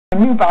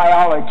New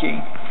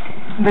biology.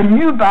 The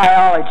new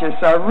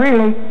biologists are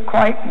really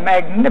quite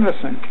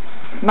magnificent.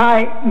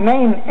 My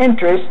main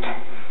interest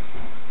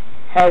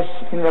has,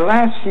 in the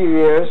last few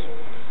years,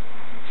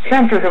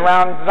 centered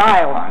around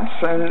violence,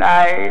 and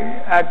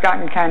I've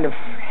gotten kind of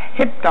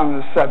hipped on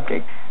the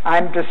subject.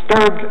 I'm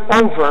disturbed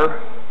over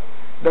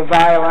the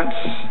violence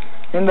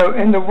in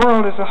the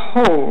world as a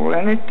whole,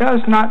 and it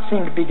does not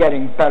seem to be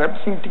getting better.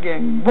 It seems to be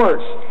getting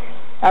worse.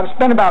 I've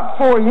spent about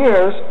 4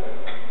 years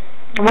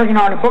working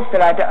on a book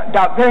that I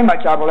doubt very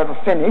much I will ever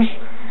finish.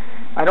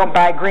 I don't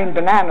buy green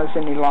bananas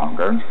any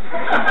longer. And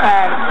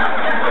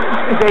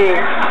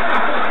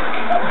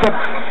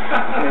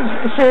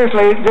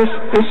seriously,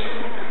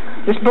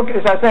 this book,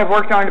 as I said, I've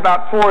worked on it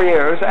about 4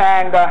 years,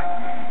 and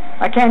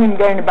I can't even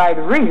get anybody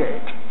to read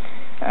it.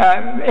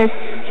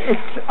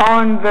 It's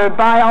on the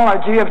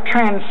biology of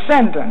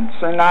transcendence,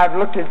 and I've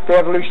looked at the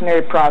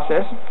evolutionary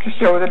process to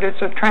show that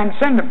it's a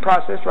transcendent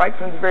process right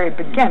from the very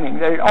beginning,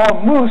 that it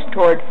all moves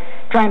toward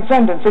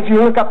transcendence. If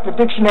you look up the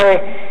dictionary,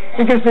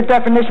 it gives the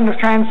definition of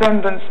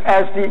transcendence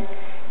as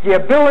the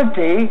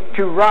ability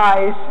to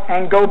rise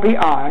and go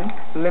beyond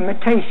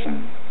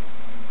limitation.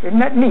 Isn't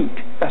that neat?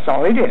 That's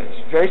all it is.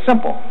 Very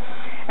simple.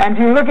 And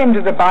if you look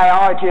into the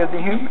biology of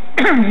the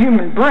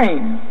human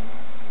brain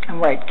and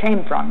where it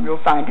came from,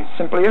 you'll find it's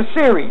simply a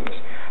series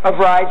of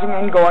rising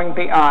and going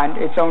beyond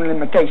its own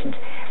limitations.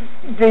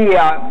 The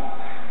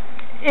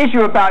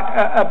issue about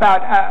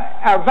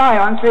our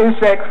violence is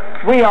that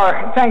we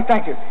are,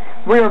 thank you,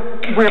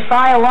 we're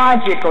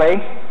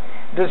biologically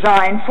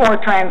designed for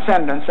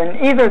transcendence, and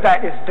either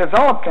that is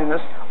developed in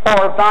us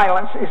or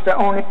violence is the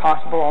only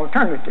possible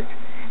alternative.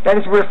 That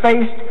is, we're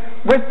faced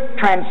with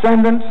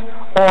transcendence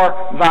or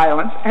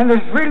violence, and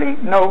there's really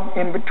no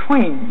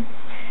in-between.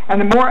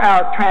 And the more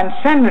our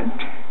transcendent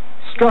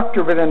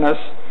structure within us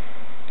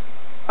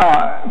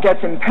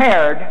gets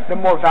impaired, the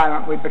more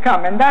violent we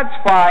become. And that's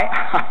why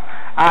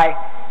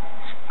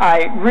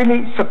I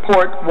really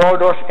support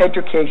Waldorf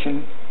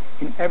education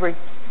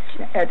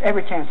at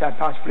every chance I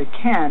possibly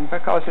can,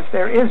 because if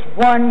there is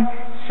one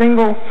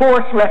single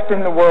force left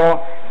in the world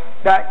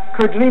that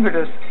could lead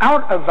us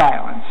out of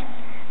violence,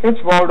 it's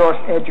Waldorf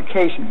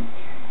education.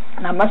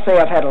 And I must say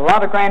I've had a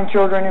lot of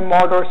grandchildren in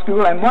Waldorf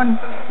school, and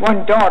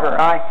one daughter.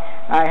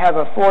 I have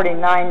a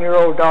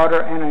 49-year-old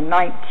daughter and a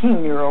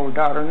 19-year-old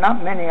daughter.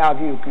 Not many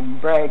of you can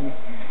brag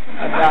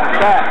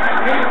about that.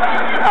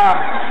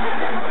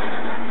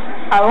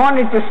 I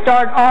wanted to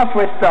start off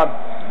with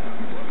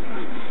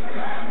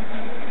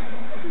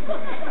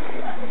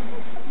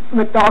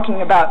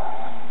talking about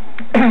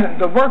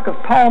the work of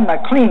Paul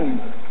MacLean.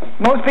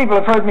 Most people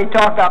have heard me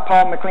talk about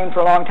Paul MacLean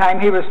for a long time.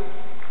 He was,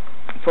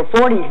 for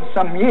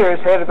 40-some years,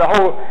 head of the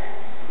whole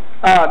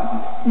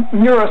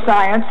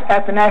neuroscience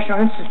at the National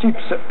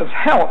Institutes of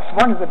Health,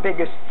 one of the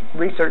biggest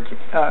research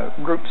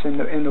groups in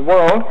the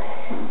world,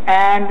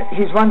 and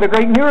he's one of the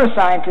great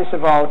neuroscientists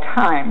of all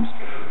times.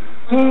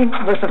 He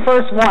was the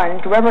first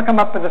one to ever come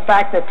up with the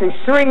fact that the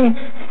 3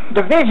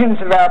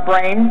 divisions of our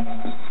brain,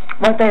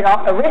 what they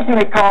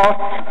originally called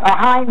a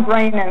hind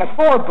brain and a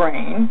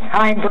forebrain,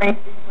 hind brain,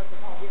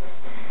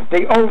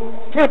 the old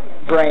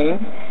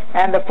brain,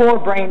 and the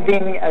forebrain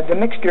being the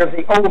mixture of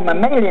the old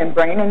mammalian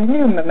brain and the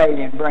new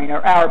mammalian brain, or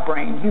our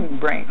brain, human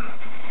brain.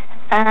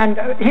 And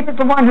he was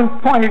the one who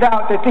pointed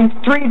out that these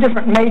 3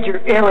 different major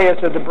areas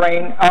of the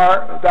brain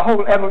are the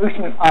whole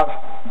evolution of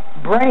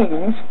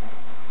brains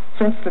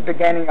since the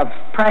beginning of,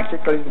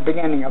 practically the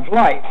beginning of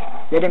life.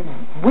 That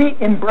we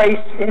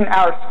embrace in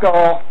our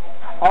skull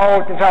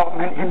all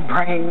development in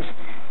brains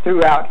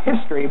throughout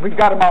history. We've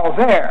got them all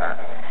there.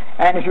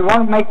 And if you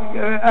want to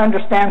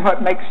understand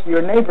what makes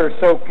your neighbor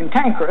so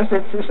cantankerous,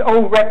 it's this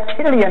old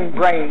reptilian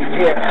brain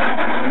here.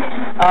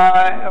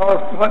 Or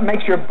what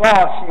makes your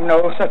boss, you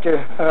know, such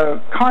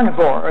a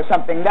carnivore or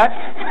something. That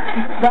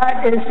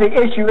is the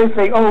issue, is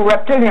the old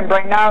reptilian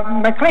brain. Now,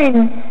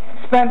 MacLean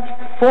spent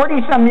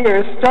 40-some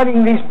years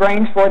studying these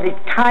brains for the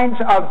kinds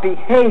of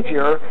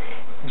behavior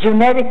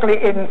genetically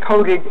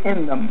encoded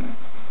in them.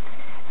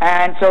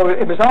 And so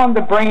it was on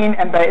the brain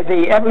and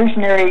the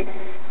evolutionary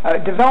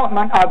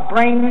development of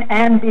brain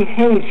and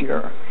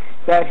behavior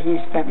that he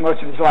spent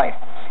most of his life.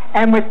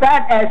 And with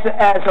that as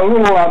a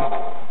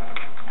little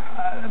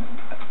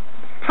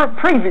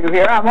preview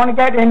here, I want to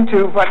get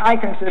into what I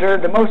consider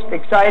the most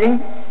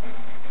exciting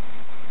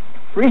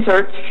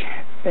research,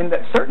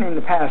 certainly in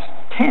the past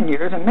 10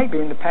 years and maybe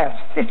in the past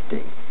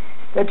 50,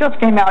 that just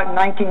came out in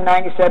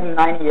 1997,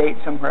 98,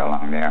 somewhere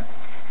along there,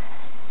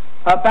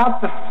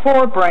 about the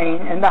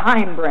forebrain and the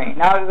hindbrain.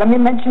 Now, let me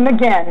mention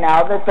again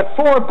now that the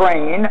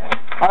forebrain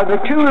are the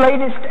 2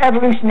 latest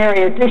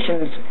evolutionary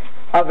additions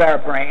of our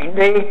brain,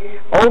 the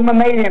old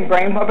mammalian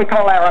brain, what we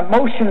call our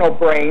emotional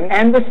brain,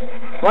 and this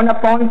one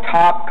up on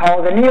top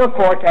called the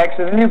neocortex,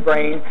 or the new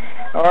brain,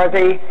 or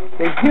the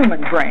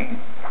human brain.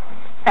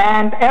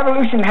 And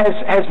evolution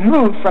has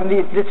moved from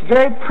this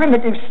very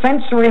primitive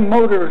sensory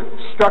motor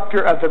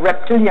structure of the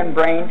reptilian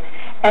brain,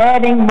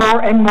 adding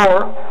more and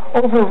more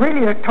over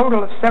really a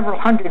total of several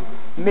 100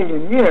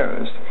 million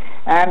years,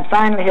 and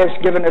finally has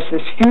given us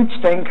this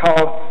huge thing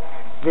called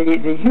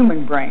the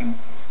human brain.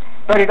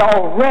 But it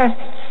all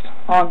rests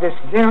on this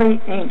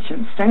very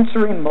ancient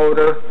sensory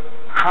motor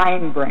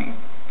hindbrain.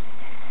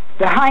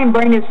 The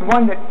hindbrain is the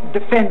one that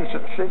defends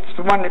us. It's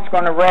the one that's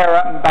going to rear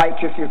up and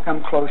bite you if you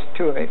come close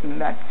to it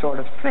and that sort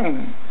of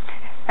thing.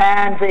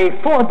 And the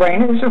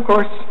forebrain is, of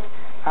course,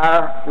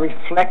 our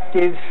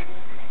reflective,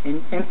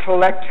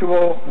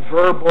 intellectual,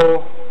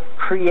 verbal,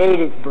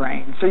 creative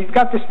brain. So you've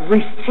got this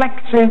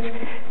reflexive,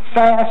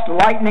 fast,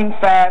 lightning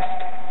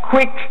fast,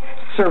 quick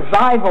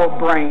survival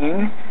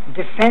brain,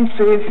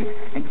 defensive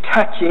and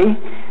touchy,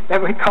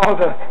 that we call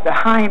the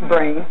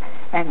hindbrain,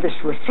 and this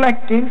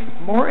reflective,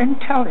 more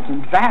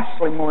intelligent,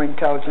 vastly more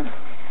intelligent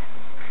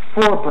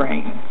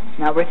forebrain.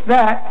 Now with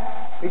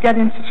that, we get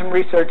into some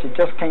research that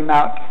just came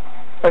out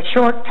a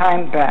short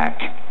time back.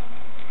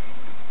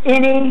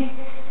 Any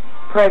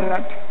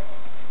pregnant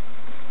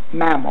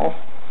mammal,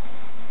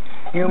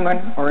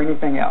 human or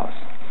anything else,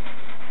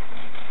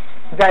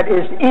 that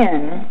is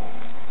in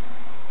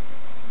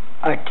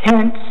a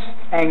tense,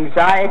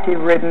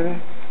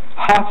 anxiety-ridden,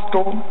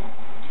 hostile,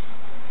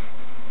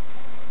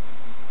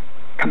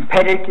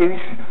 competitive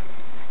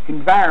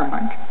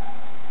environment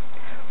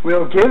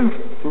will give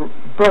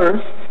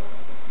birth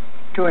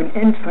to an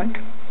infant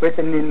with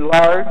an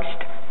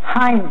enlarged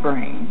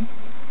hindbrain,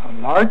 a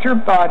larger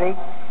body,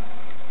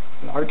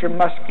 larger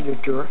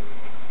musculature,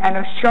 and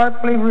a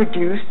sharply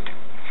reduced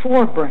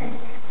forebrain.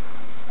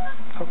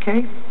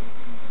 Okay?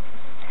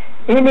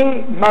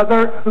 Any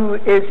mother who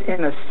is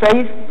in a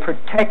safe,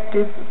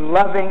 protective,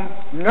 loving,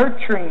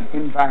 nurturing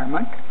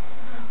environment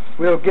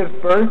will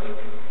give birth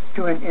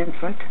to an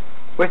infant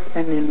with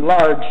an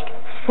enlarged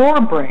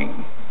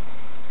forebrain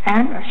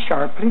and a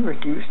sharply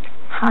reduced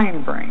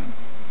hindbrain.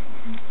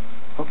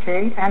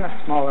 Okay? And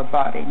a smaller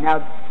body.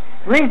 Now,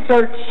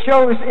 research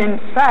shows, in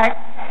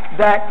fact,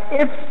 that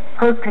if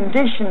her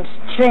conditions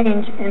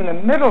change in the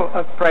middle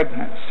of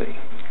pregnancy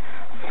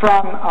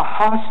from a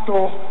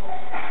hostile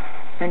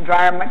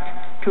environment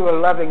to a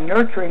loving,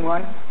 nurturing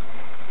one,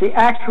 the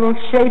actual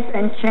shape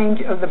and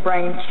change of the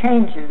brain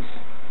changes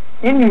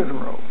in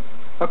utero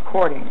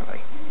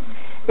accordingly.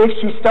 If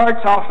she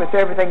starts off with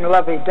everything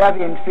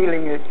lovey-dovey and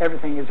feeling that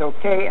everything is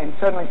okay and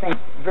suddenly things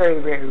are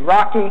very, very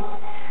rocky,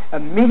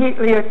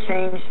 immediately a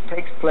change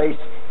takes place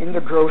in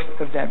the growth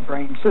of that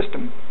brain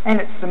system. And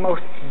it's the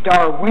most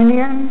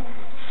Darwinian,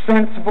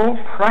 sensible,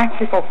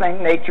 practical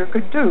thing nature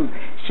could do.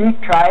 She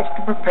tries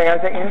to prepare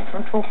the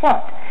infant for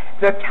what?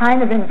 The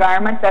kind of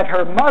environment that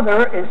her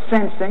mother is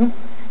sensing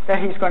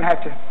that he's going to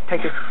have to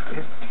take his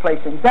place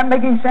in. Is that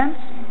making sense?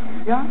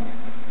 Yeah?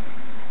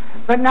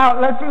 But now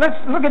let's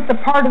look at the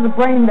part of the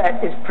brain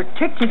that is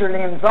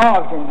particularly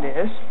involved in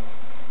this,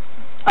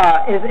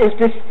 is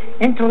this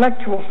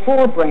intellectual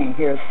forebrain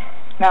here.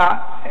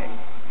 Now,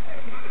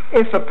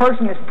 if a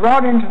person is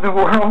brought into the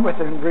world with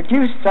a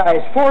reduced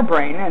size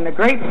forebrain and a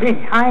great big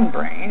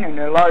hindbrain and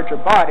a larger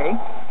body,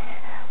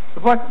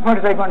 what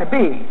are they going to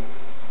be?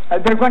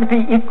 They're going to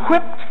be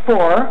equipped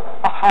for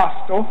a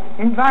hostile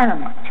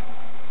environment.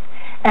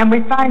 And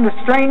we find a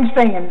strange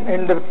thing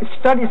in the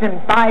studies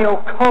in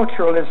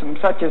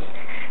bioculturalism, such as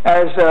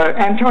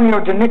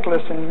Antonio De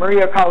Nicolas and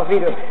Maria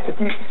Colavito at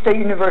the State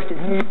University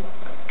of New York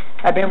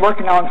have been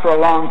working on for a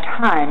long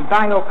time.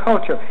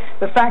 Bioculture,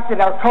 the fact that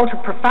our culture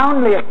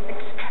profoundly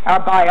affects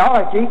our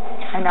biology,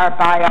 and our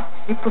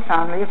biology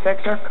profoundly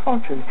affects our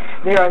culture.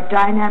 They are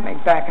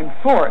dynamic back and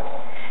forth.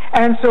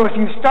 And so if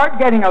you start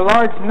getting a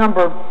large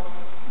number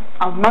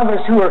of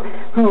mothers who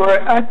are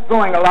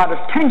undergoing a lot of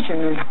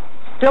tension and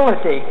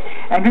hostility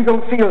and who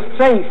don't feel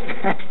safe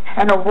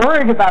and are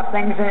worried about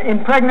things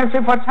in pregnancy,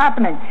 what's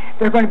happening?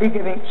 She's going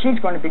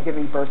to be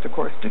giving birth, of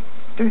course,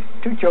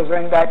 to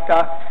children that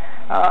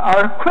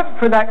are equipped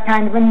for that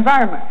kind of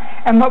environment.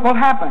 And what will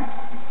happen?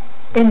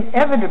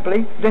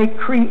 Inevitably, they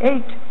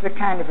create the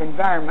kind of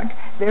environment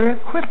they're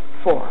equipped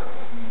for.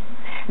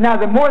 Now,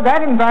 the more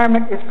that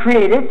environment is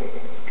created,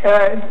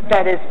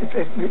 that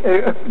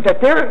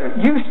they're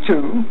used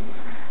to,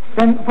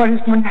 then what is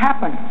going to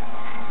happen?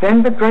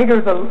 Then the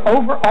greater the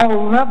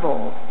overall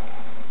level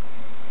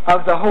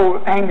of the whole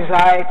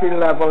anxiety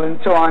level and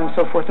so on and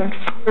so forth, and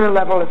fear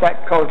level of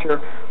that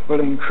culture will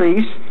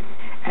increase,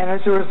 and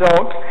as a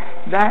result,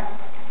 that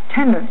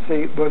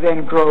tendency will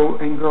then grow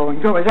and grow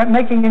and grow. Is that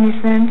making any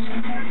sense?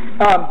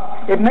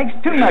 It makes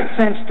too much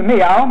sense to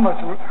me. I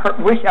almost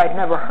wish I'd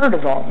never heard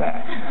of all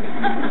that.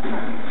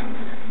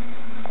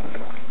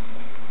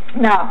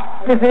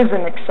 Now, this is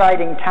an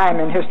exciting time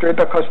in history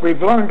because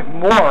we've learned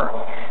more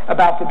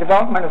about the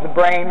development of the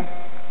brain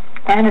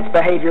and its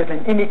behavior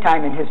than any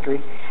time in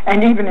history,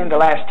 and even in the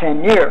last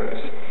 10 years.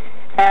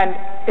 And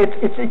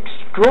it's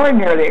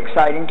extraordinarily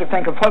exciting to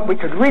think of what we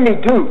could really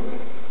do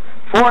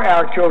for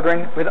our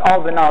children with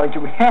all the knowledge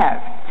we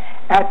have.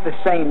 At the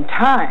same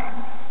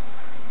time,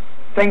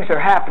 things are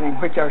happening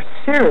which are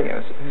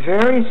serious,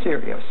 very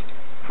serious,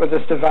 for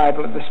the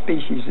survival of the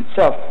species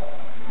itself.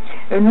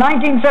 In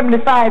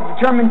 1975, the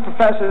German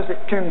professors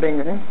at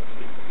Tübingen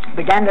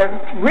began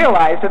to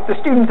realize that the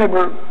students they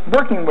were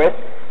working with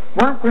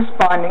weren't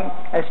responding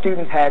as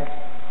students had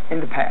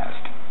in the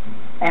past.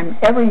 and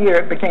every year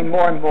it became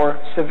more and more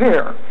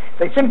severe.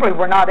 They simply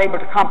were not able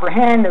to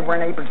comprehend, they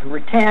weren't able to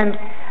retain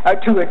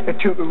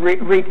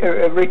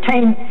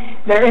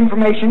their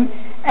information,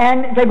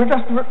 and they were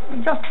just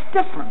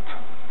different.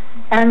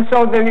 And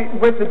so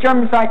with the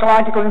German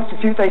Psychological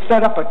Institute, they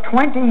set up a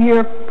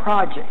 20-year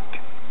project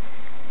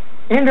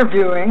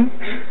interviewing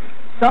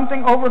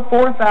something over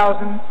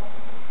 4,000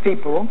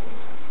 people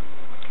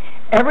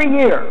every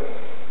year.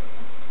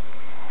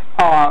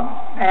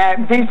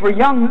 And these were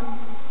young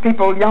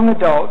people, young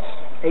adults,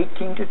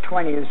 18 to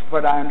 20 is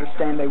what I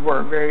understand they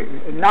were,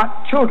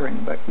 not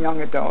children, but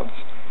young adults.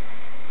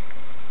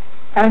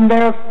 And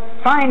their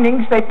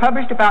findings they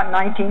published about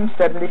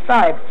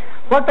 1975.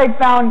 What they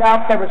found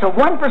out, there was a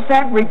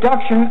 1%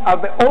 reduction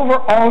of the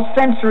overall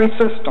sensory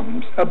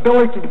system's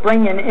ability to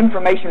bring in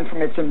information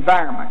from its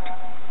environment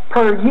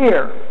per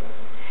year.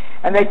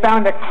 And they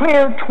found a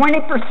clear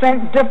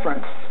 20%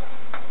 difference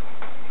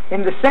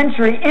in the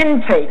sensory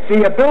intake,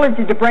 the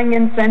ability to bring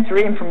in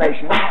sensory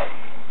information,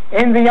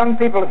 in the young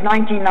people of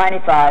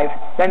 1995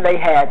 than they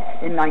had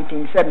in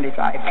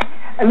 1975.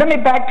 And let me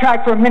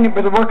backtrack for a minute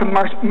with the work of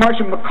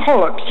Marcia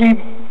McCulloch. She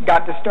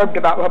got disturbed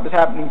about what was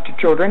happening to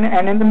children,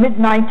 and in the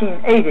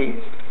mid-1980s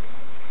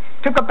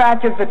took a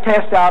batch of the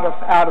tests out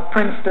of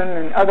Princeton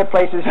and other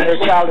places in their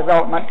child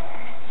development,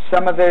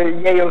 some of the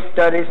Yale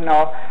studies and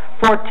all,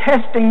 for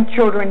testing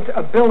children's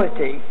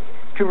ability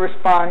to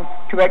respond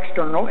to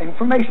external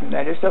information.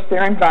 That is just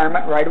their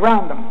environment right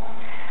around them.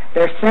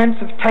 Their sense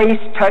of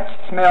taste, touch,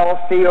 smell,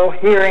 feel,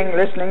 hearing,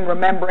 listening,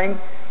 remembering,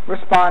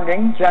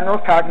 responding, general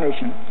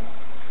cognition.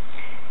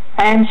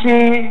 And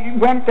she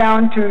went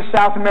down to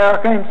South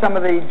America in some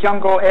of the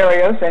jungle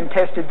areas and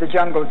tested the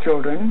jungle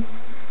children.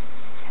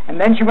 And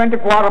then she went to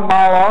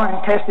Guatemala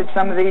and tested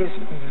some of these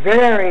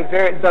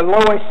the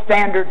lowest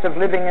standards of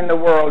living in the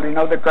world, you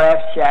know, the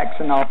grass shacks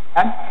and all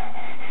that.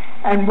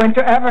 And went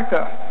to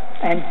Africa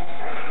and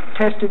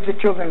tested the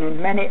children in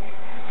many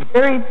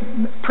very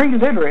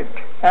pre-literate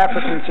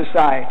African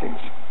societies.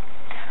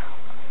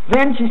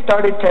 Then she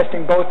started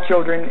testing both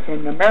children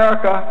in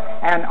America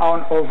and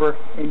on over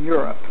in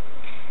Europe.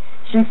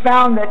 She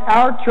found that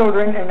our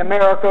children in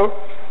America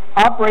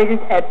operated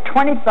at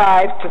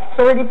 25 to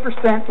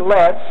 30%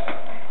 less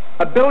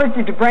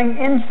ability to bring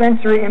in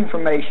sensory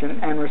information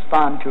and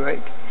respond to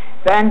it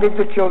than did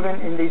the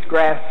children in these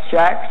grass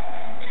shacks,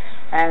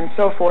 and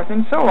so forth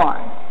and so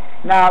on.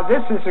 Now,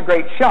 this is a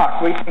great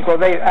shock. We think,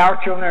 well,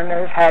 our children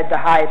have had the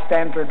highest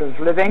standard of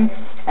living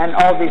and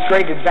all these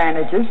great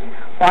advantages.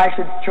 Why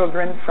should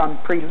children from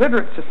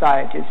pre-literate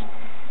societies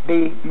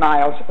be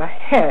miles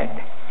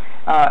ahead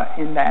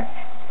in that?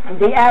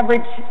 The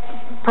average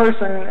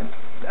person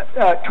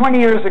 20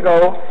 years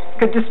ago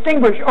could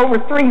distinguish over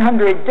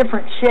 300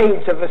 different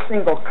shades of a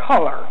single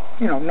color.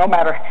 You know, no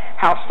matter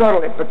how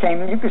subtle it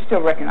became, you could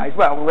still recognize,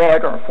 well,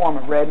 red or a form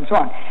of red and so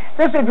on.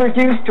 This had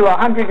reduced to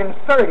 130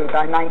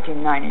 by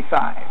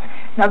 1995.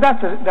 Now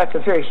that's a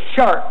very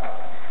sharp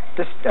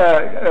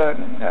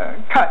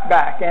cut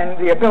back in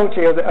the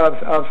ability of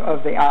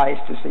the eyes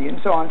to see and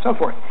so on and so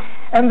forth.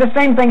 And the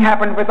same thing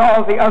happened with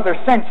all the other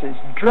senses,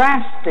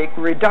 drastic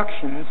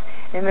reductions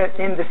in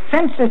the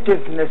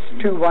sensitiveness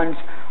to one's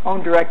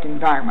own direct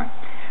environment.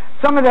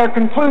 Some of their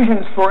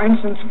conclusions, for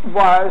instance,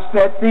 was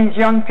that these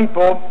young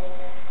people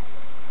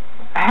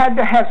had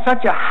to have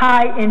such a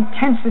high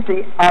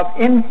intensity of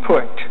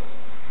input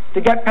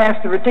to get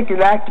past the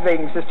reticular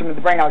activating system of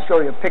the brain. I'll show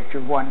you a picture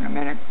of one in a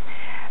minute.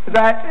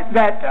 That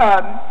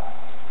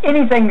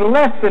anything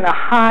less than a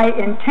high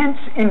intense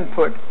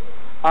input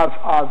of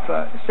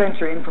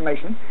sensory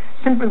information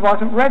simply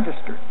wasn't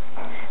registered.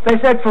 They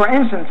said, for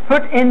instance,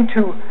 put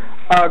into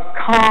a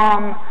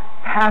calm,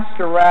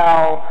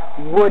 pastoral,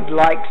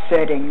 wood-like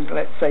setting,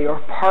 let's say, or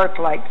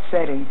park-like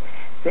setting,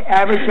 the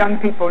average young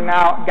people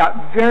now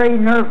got very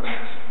nervous.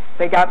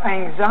 They got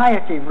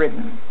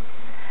anxiety-ridden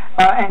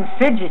and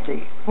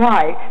fidgety.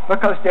 Why?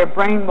 Because their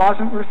brain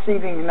wasn't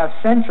receiving enough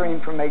sensory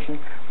information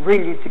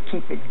really to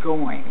keep it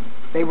going.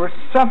 They were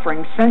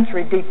suffering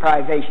sensory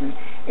deprivation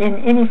in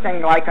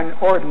anything like an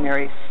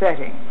ordinary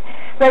setting.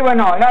 They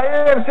went on. Now,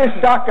 there was this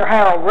Dr.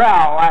 Harold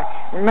Rao,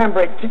 I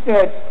remember at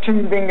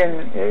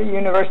Tübingen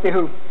University,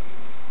 who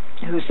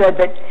said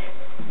that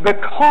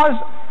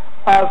because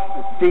of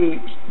the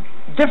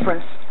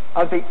difference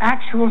of the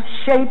actual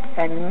shape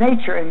and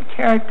nature and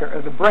character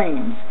of the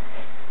brains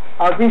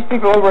of these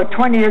people over a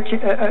 20-year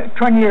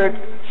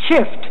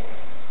shift,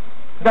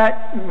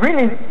 that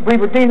really we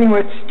were dealing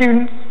with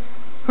students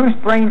whose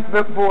brains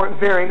bore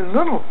very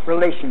little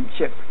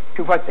relationship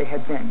to what they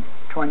had been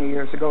 20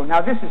 years ago.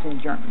 Now, this is in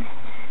Germany.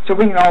 So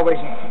we can always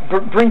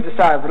breathe a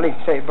sigh of relief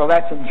and say, well,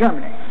 that's in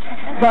Germany.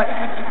 But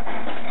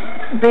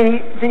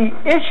the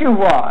issue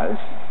was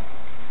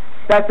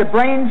that the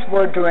brains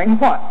were doing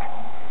what?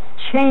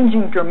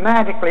 Changing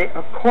dramatically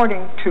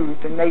according to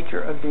the nature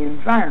of the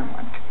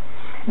environment.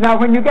 Now,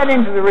 when you get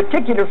into the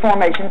reticular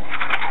formation,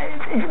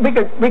 we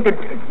could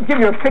give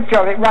you a picture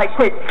of it right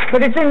quick,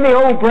 but it's in the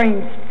old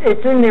brain.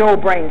 It's in the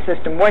old brain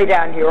system way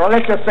down here, or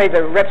let's just say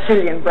the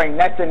reptilian brain.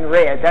 That's in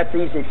red. That's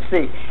easy to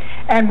see.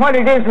 And what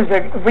it is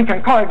we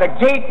can call it a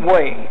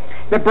gateway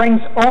that brings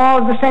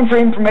all the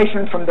sensory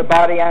information from the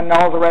body and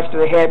all the rest of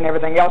the head and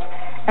everything else,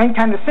 and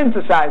kind of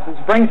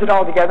synthesizes, brings it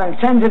all together, and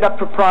sends it up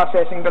for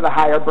processing to the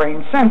higher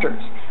brain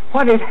centers.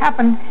 What had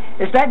happened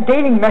is that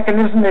dating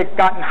mechanism had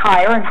gotten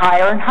higher and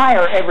higher and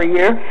higher every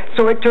year,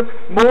 so it took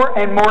more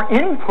and more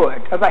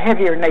input of a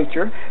heavier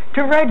nature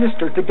to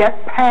register, to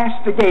get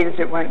past the gate as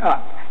it went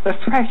up. The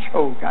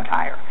threshold got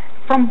higher.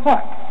 From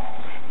what?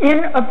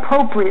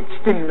 Inappropriate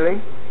stimuli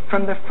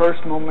from the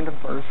first moment of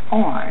birth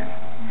on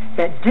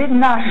that did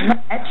not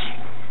match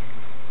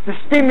the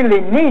stimuli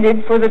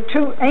needed for the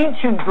two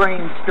ancient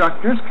brain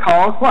structures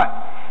called what?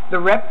 The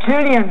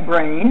reptilian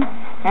brain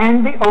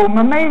and the old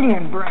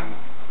mammalian brain.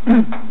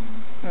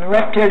 The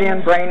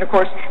reptilian brain, of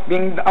course,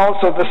 being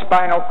also the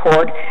spinal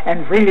cord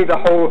and really the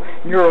whole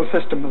neural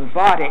system of the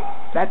body.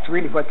 That's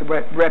really what the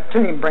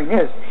reptilian brain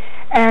is.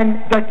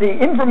 And that the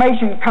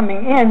information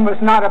coming in was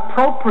not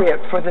appropriate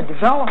for the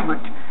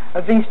development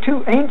of these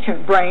two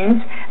ancient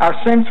brains, our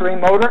sensory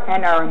motor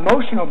and our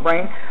emotional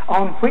brain,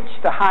 on which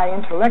the high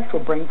intellectual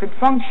brain could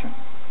function,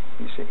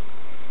 you see.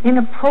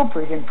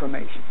 Inappropriate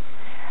information.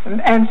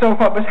 And so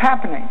what was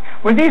happening?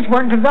 Well, these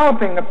weren't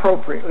developing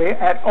appropriately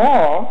at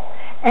all,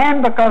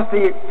 and because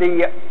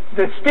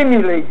the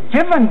stimuli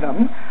given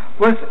them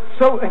was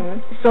so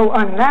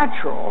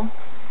unnatural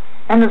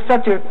and of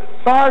such a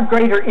far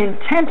greater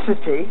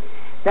intensity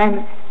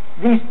than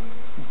these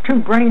two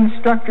brain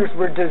structures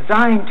were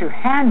designed to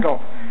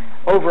handle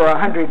over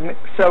 100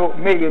 so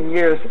million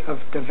years of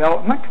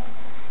development,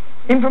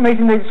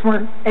 information they just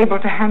weren't able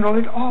to handle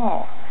at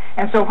all.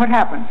 And so what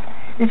happens?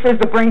 It says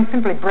the brain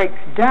simply breaks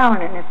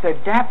down in its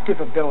adaptive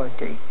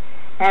ability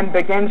and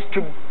begins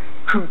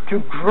to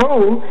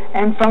grow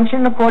and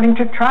function according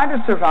to try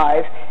to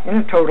survive in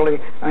a totally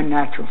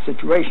unnatural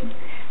situation.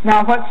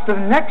 Now what's the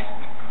next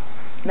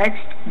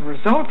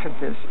result of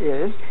this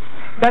is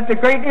that the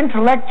great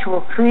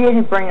intellectual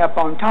creative brain up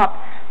on top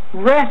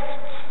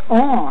rests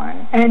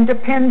on and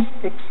depends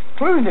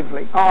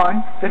exclusively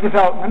on the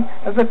development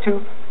of the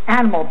two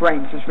animal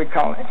brains, as we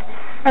call it.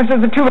 And so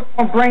the two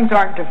animal brains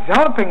aren't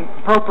developing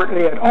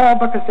appropriately at all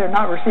because they're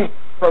not receiving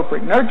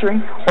appropriate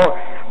nurturing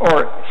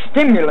or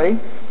stimuli,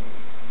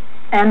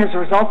 and as a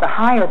result the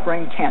higher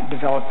brain can't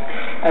develop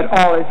at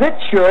all as it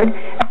should,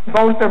 and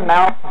both are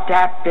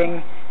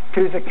maladapting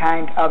to the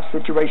kind of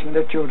situation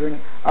that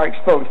children are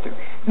exposed to.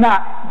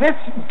 Now, this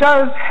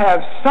does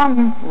have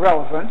some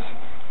relevance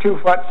to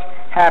what's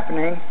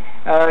happening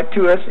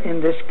to us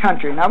in this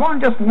country. And I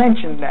want to just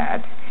mention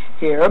that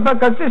here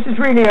because this is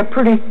really a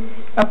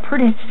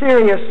pretty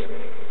serious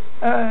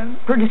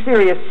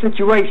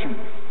situation.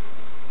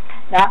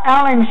 Now,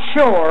 Alan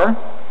Shore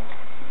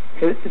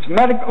is a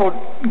medical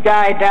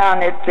guy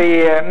down at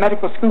the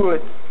medical school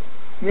at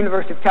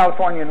University of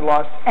California in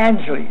Los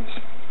Angeles,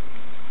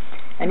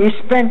 and he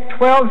spent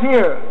 12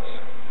 years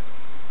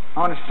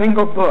on a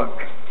single book.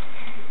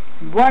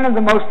 One of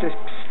the most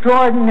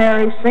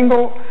extraordinary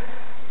single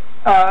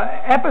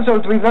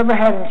episodes we've ever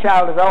had in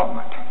child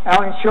development.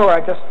 Alan Shore,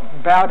 I just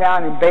bow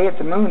down and bay at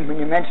the moon when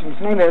you mention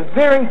his name. He's a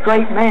very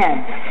great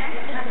man.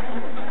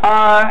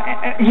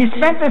 He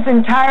spent this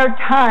entire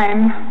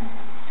time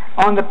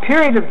on the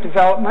period of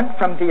development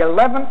from the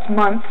 11th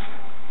month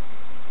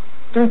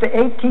through the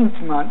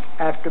 18th month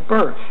after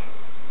birth.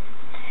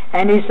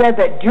 And he said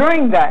that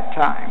during that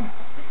time,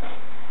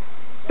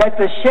 that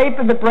the shape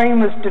of the brain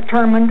was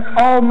determined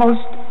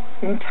almost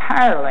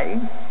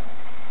entirely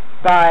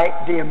by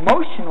the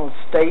emotional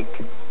state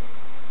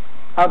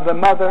of the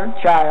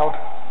mother-child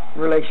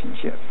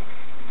relationship.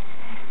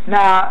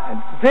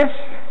 Now, this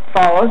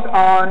follows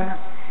on,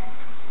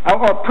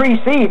 or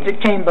precedes,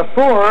 it came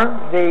before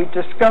the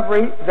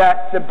discovery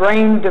that the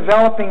brain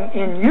developing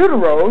in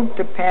utero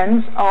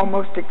depends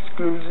almost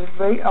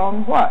exclusively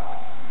on what?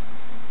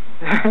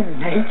 The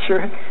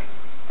nature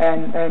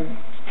and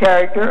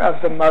character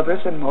of the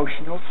mother's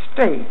emotional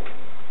state.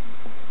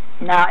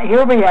 Now,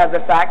 here we have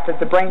the fact that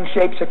the brain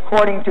shapes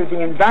according to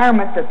the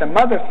environment that the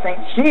mother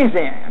thinks she's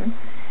in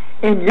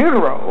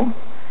utero,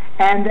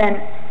 and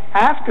then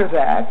after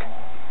that,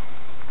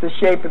 the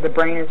shape of the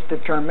brain is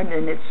determined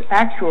in its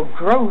actual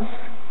growth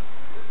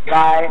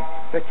by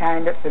the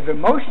kind of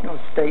emotional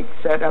state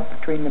set up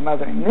between the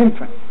mother and the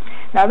infant.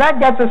 Now, that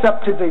gets us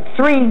up to the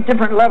three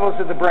different levels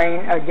of the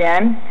brain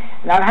again.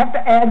 Now, I have to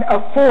add a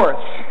fourth.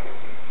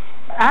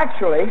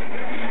 Actually,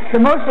 the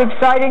most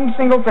exciting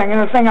single thing, and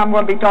the thing I'm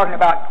going to be talking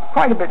about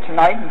quite a bit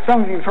tonight, and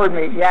some of you have heard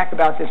me yak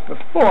about this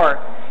before,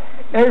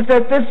 is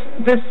that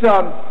this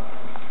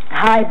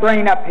high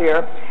brain up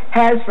here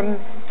has, from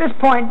this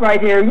point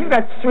right here, you've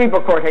got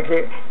cerebral cortex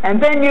here,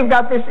 and then you've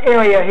got this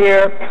area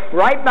here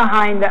right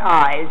behind the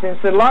eyes.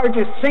 It's the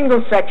largest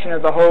single section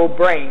of the whole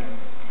brain,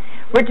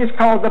 which is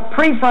called the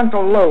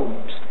prefrontal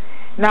lobes.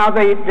 Now,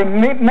 the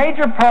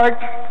major part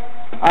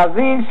of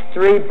these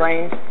three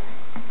brains,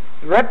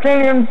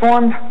 reptilian,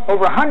 formed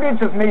over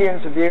hundreds of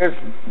millions of years,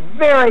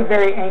 very,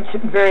 very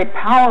ancient, very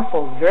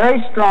powerful,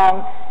 very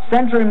strong,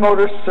 sensory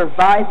motor,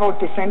 survival,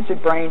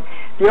 defensive brain.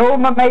 The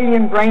old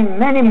mammalian brain,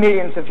 many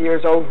millions of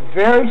years old,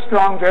 very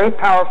strong, very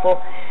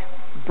powerful,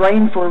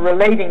 brain for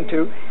relating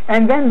to,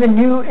 and then the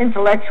new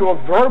intellectual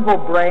verbal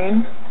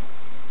brain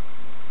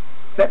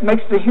that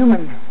makes the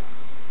human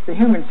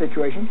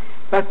situation.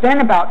 But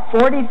then about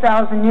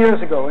 40,000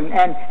 years ago,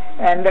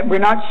 and we're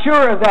not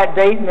sure of that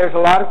date, and there's a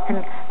lot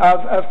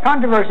of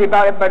controversy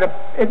about it, but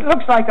it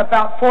looks like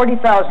about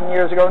 40,000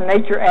 years ago,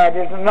 nature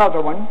added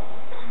another one,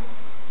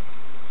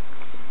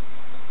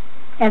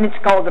 and it's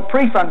called the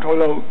prefrontal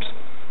lobes.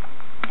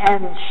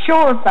 And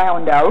Shore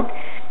found out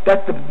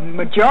that the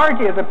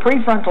majority of the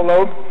prefrontal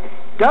lobe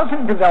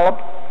doesn't develop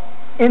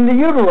in the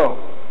utero.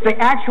 The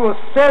actual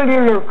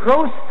cellular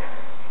growth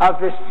of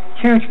this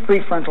huge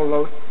prefrontal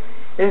lobe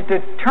is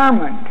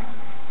determined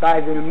by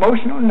the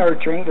emotional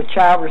nurturing the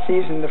child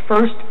receives in the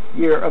first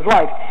year of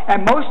life.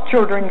 And most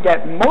children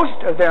get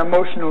most of their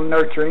emotional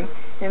nurturing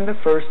in the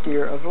first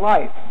year of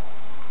life.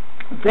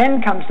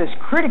 Then comes this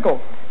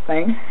critical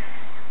thing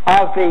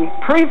of the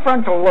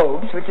prefrontal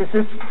lobes, which is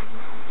this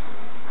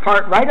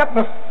part right up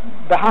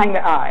behind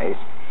the eyes,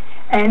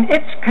 and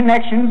its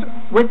connections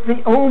with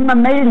the old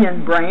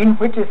mammalian brain,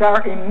 which is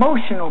our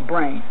emotional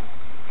brain.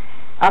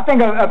 I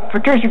think of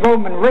Patricia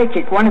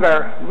Goldman-Rakic, one of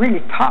our really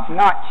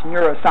top-notch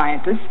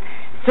neuroscientists,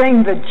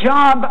 saying the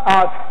job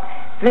of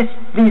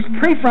these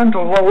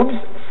prefrontal lobes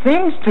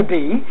seems to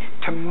be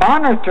to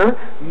monitor,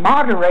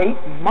 moderate,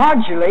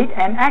 modulate,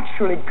 and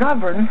actually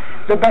govern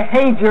the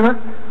behavior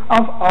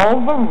of all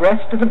the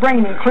rest of the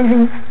brain,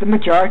 including the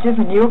majority of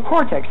the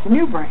neocortex, the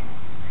new brain.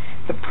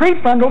 The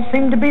prefrontal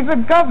seem to be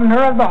the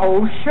governor of the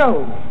whole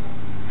show.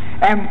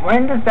 And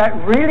when does that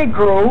really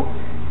grow?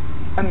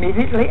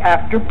 Immediately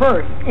after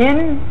birth,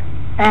 in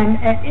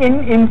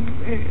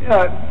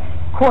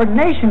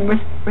coordination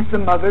with the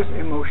mother's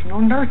emotional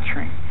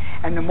nurturing.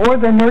 And the more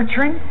the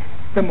nurturing,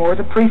 the more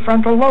the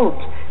prefrontal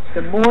lobes,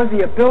 the more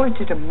the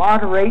ability to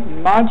moderate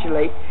and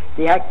modulate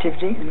the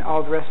activity in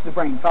all the rest of the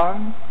brain.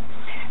 Following?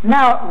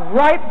 Now,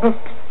 right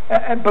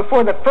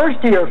before the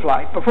first year of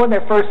life, before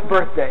their first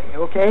birthday,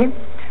 okay,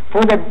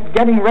 before they're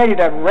getting ready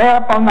to rear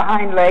up on the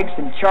hind legs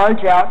and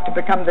charge out to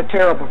become the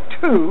terrible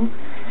two,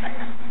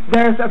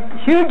 there's a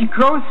huge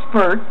growth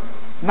spurt,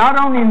 not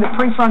only in the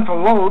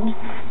prefrontal lobes,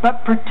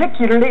 but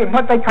particularly in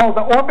what they call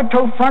the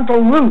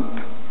orbitofrontal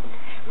loop,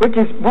 which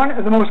is one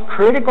of the most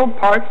critical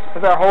parts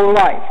of our whole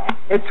life.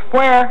 It's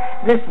where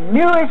this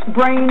newest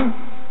brain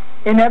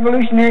in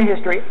evolutionary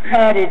history,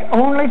 added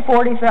only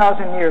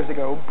 40,000 years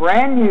ago,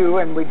 brand new,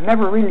 and we've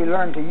never really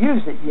learned to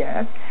use it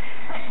yet,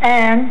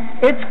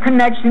 and its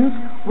connections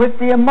with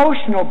the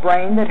emotional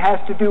brain that has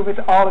to do with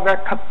all of our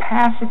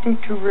capacity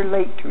to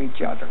relate to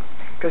each other.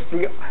 Because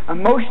the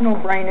emotional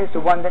brain is the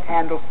one that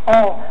handles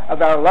all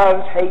of our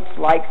loves, hates,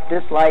 likes,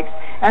 dislikes,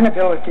 and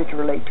ability to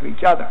relate to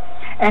each other.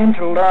 And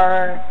to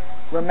learn,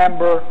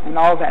 remember, and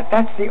all that.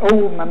 That's the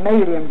old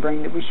mammalian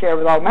brain that we share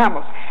with all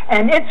mammals.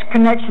 And its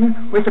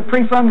connection with the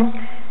prefrontal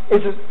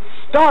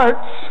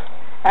starts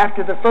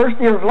after the first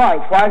year of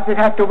life. Why does it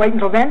have to wait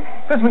until then?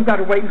 Because we've got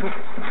to wait until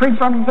the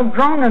prefrontals have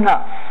grown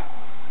enough.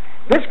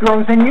 This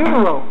grows in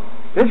utero.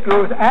 This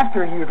grows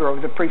after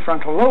utero, the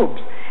prefrontal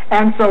lobes.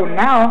 And so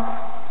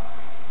now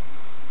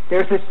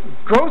there's this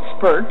growth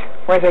spurt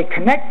where they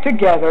connect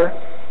together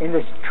in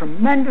this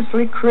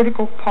tremendously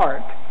critical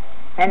part,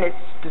 and it's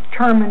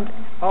determined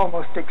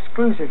almost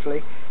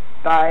exclusively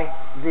by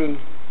the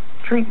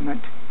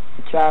treatment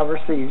the child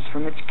receives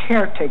from its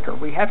caretaker.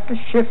 We have to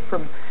shift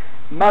from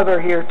mother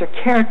here to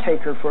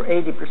caretaker for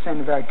 80%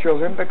 of our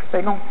children because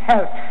they don't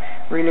have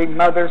really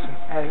mothers.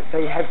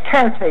 They have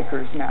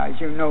caretakers now,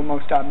 as you know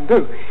most of them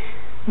do.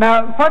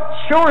 Now, what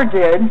Shore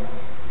did,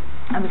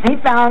 he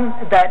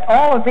found that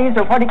all of these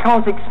are what he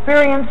calls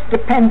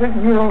experience-dependent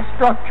neural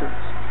structures.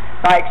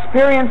 By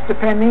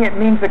experience-dependent, it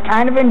means the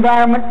kind of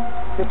environment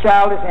the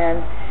child is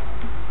in,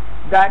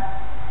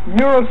 that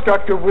neural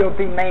structure will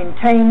be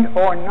maintained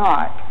or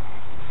not.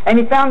 And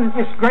he found that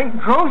this great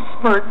growth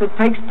spurt that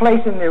takes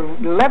place in the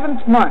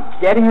 11th month,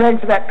 getting ready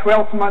for that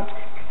 12th month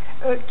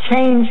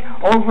change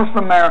over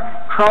from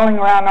our crawling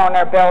around on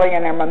our belly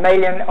and our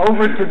mammalian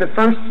over to the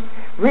first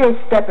real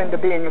step into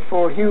being a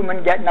full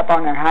human, getting up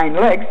on our hind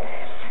legs,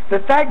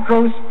 that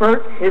growth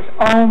spurt is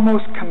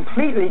almost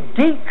completely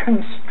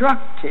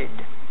deconstructed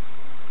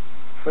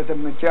for the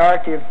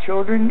majority of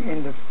children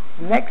in the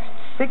next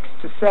 6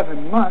 to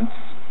 7 months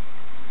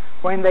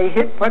when they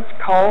hit what's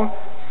called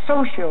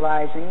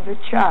socializing the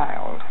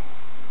child.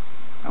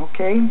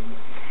 Okay?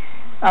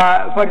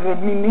 What does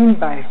it mean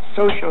by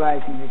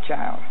socializing the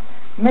child?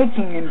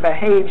 Making him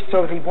behave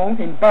so that he won't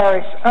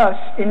embarrass us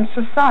in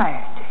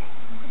society.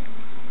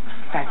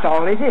 That's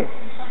all it is.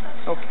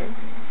 Okay?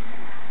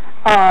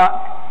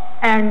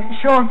 And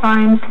Shore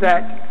finds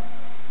that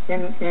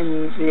in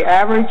the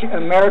average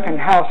American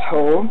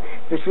household,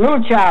 this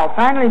little child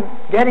finally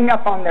getting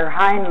up on their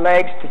hind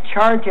legs to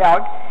charge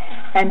out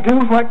and do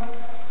what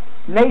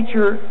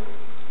nature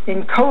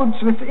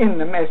encodes within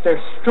them as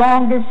their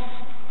strongest,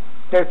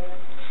 their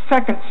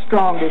second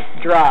strongest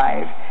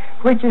drive,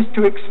 which is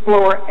to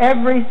explore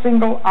every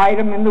single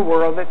item in the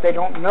world that they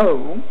don't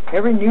know,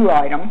 every new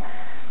item,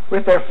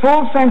 with their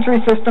full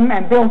sensory system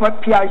and build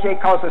what Piaget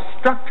calls a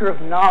structure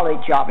of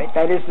knowledge of it.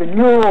 That is the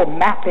neural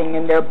mapping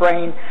in their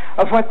brain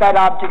of what that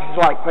object is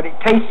like, what it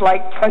tastes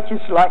like,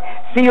 touches like,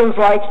 feels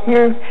like,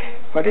 hears,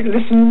 what it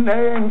listens,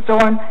 and so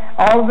on.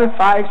 All of the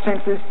 5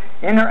 senses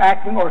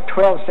interacting, or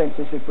 12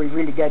 senses if we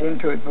really get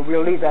into it, but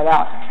we'll leave that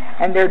out.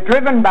 And they're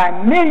driven by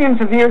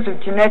millions of years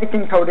of genetic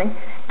encoding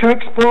to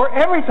explore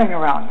everything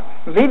around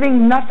them,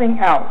 leaving nothing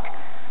out,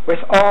 with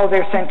all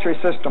their sensory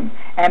system,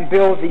 and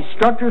build these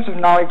structures of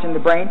knowledge in the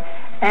brain,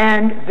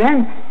 and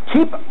then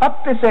keep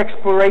up this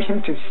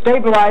exploration to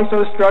stabilize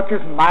those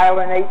structures,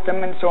 myelinate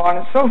them, and so on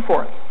and so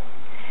forth.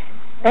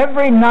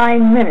 Every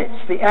 9 minutes,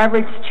 the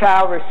average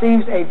child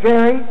receives a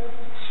very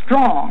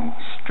strong,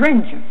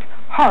 stringent,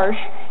 harsh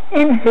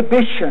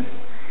inhibition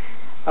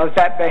of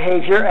that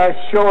behavior, as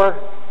Shore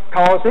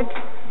calls it,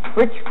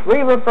 which we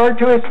refer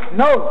to as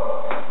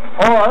no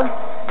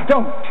or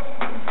don't.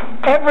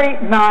 Every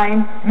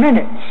 9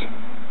 minutes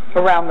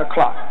around the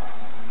clock.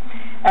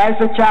 As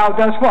the child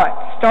does what?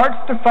 Starts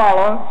to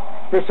follow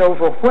this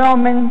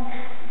overwhelming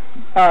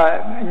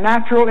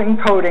natural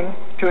encoding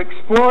to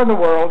explore the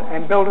world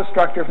and build a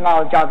structure of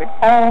knowledge of it.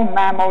 All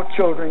mammal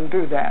children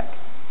do that.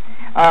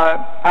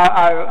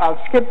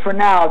 I'll skip for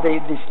now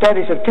the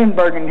studies of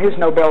Tinbergen and his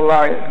Nobel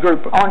laureate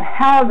group on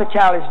how the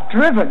child is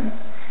driven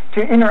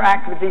to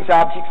interact with these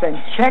objects and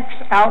checks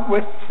out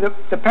with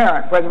the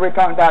parent, whether we're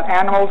talking about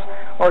animals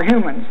or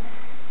humans,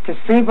 to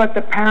see what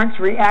the parent's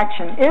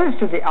reaction is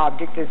to the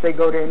object as they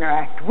go to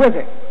interact with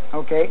it,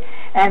 okay?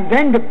 And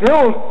then to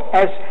build,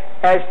 as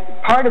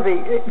part of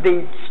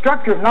the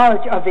structure of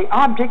knowledge of the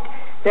object,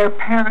 their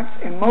parent's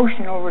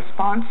emotional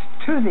response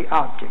to the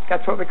object.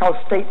 That's what we call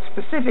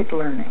state-specific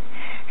learning.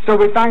 So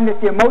we find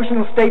that the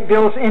emotional state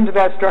builds into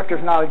that structure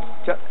of knowledge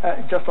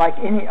just like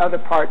any other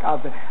part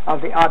of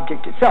the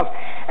object itself.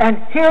 And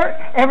here,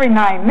 every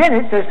 9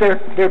 minutes, as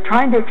they're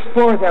trying to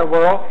explore their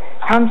world,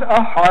 comes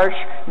a harsh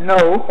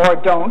no or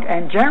don't,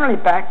 and generally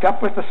backed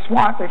up with a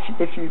swat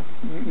if you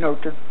know,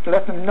 to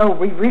let them know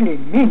we really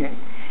mean it.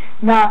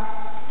 Now,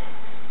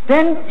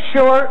 then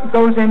Shore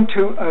goes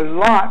into a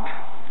lot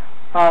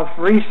of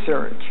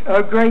research,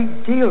 a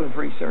great deal of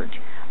research,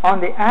 on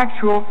the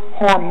actual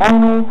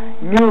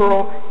hormonal,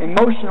 neural,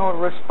 emotional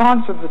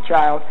response of the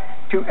child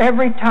to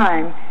every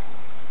time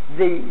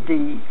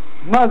the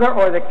mother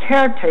or the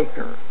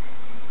caretaker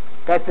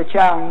that the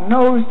child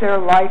knows their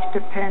life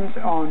depends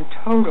on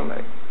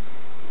totally,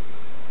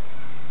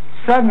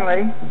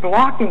 suddenly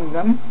blocking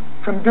them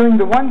from doing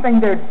the one thing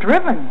they're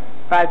driven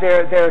by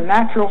their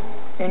natural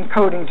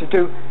encoding to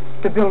do,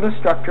 to build a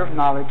structure of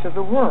knowledge of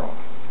the world.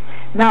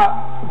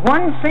 Now,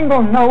 one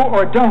single no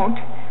or don't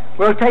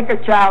will take a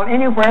child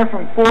anywhere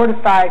from 4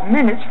 to 5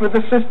 minutes for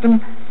the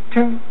system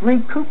to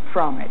recoup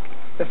from it.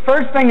 The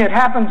first thing that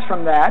happens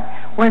from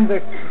that, when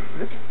the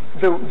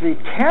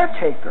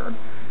caretaker,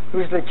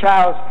 who's the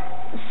child's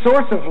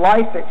source of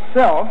life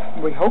itself,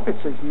 we hope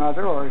it's his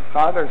mother or his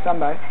father or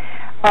somebody,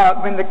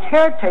 when the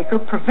caretaker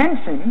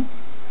prevents him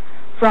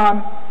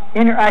from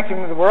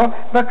interacting with the world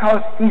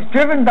because he's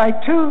driven by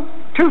two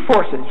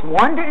forces.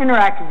 One, to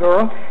interact with the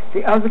world,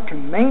 the other to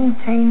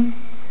maintain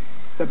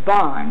the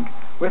bond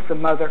with the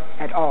mother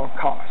at all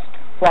cost.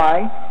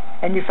 Why?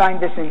 And you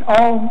find this in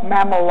all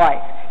mammal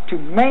life. To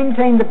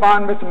maintain the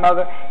bond with the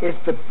mother is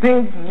the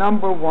big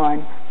number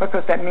one,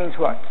 because that means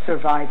what?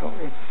 Survival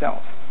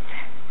itself.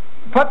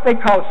 What they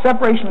call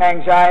separation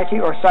anxiety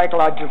or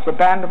psychological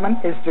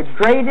abandonment is the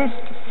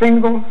greatest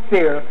single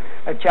fear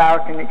a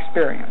child can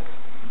experience,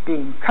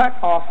 being cut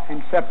off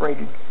and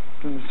separated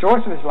from the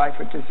source of his life,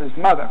 which is his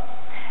mother.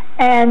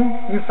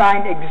 And you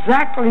find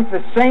exactly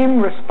the same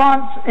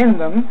response in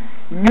them,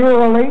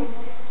 neurally,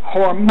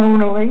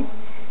 hormonally,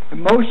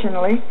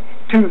 emotionally,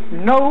 to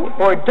no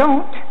or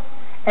don't,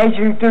 as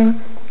you do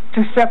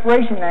to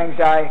separation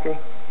anxiety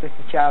that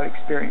the child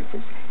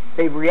experiences.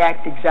 They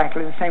react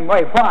exactly the same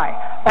way.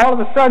 Why? All of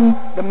a sudden,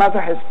 the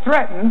mother has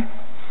threatened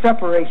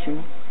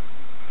separation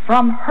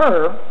from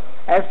her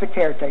as the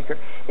caretaker.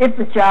 If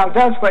the child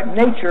does what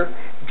nature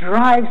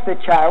drives the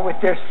child with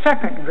their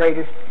second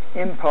greatest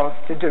impulse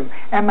to do.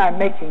 Am I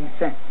making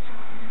sense?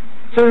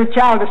 So the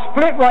child is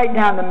split right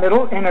down the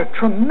middle in a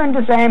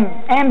tremendous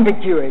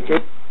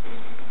ambiguity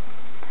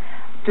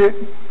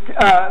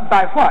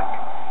by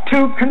what?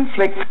 Two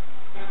conflicting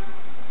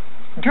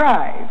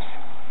drives.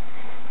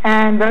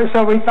 And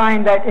so we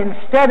find that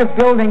instead of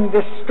building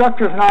this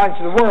structure of knowledge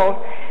of the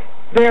world,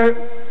 they're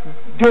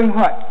doing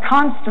what?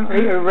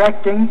 Constantly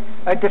erecting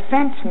a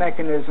defense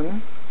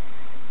mechanism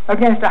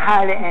against a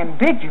highly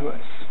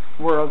ambiguous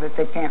world that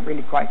they can't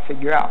really quite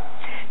figure out.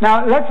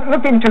 Now let's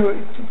look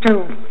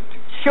into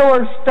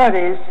Shore's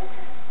studies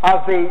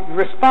of the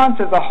response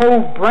of the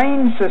whole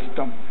brain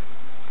system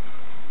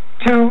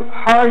to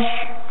harsh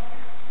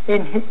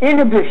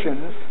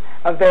inhibitions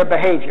of their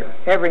behavior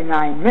every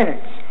 9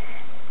 minutes.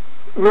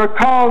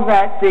 Recall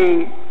that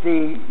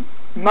the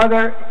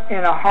mother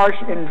in a harsh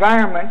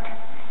environment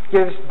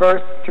gives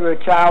birth to a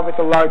child with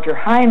a larger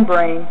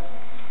hindbrain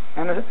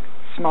and a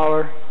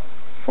smaller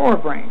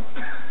forebrain.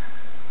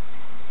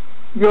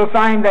 You'll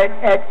find that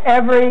at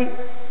every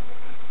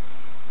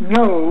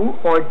know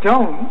or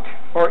don't,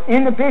 or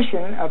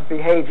inhibition of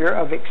behavior,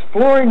 of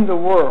exploring the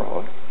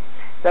world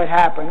that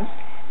happens,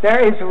 there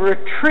is a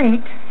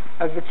retreat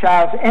of the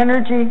child's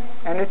energy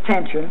and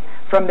attention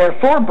from their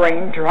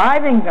forebrain,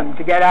 driving them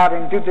to get out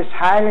and do this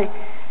highly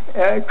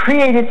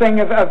creative thing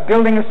of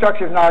building a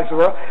structure of knowledge of the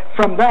world,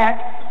 from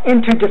that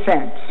into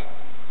defense,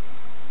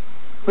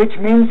 which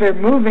means they're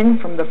moving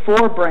from the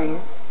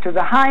forebrain to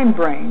the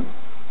hindbrain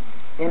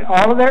in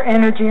all of their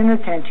energy and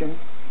attention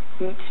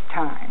each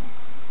time.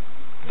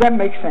 Does that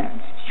make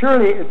sense?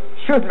 Surely it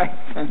should make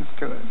sense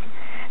to us.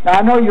 Now,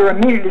 I know you're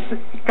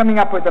immediately coming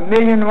up with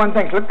 1,000,001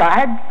 things. Look, I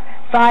had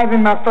 5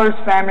 in my first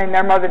family, and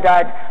their mother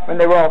died when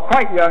they were all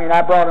quite young, and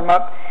I brought them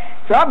up.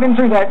 So I've been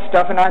through that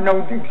stuff, and I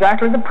know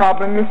exactly the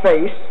problem you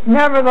face.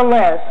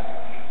 Nevertheless,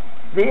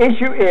 the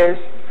issue is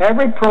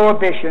every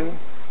prohibition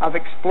of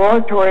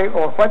exploratory,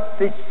 or what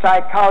the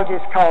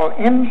psychologists call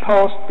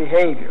impulse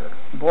behavior.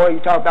 Boy, you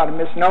talk about a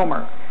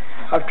misnomer.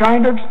 Of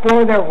trying to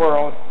explore their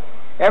world.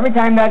 Every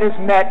time that is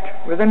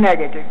met with a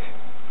negative,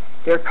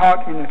 they're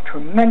caught in a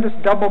tremendous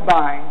double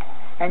bind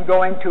and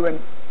go into a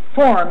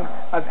form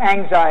of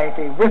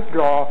anxiety,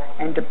 withdrawal,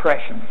 and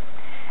depression.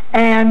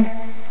 And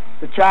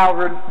the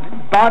child's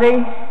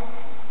body,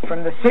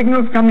 from the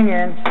signals coming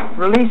in,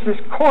 releases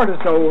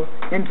cortisol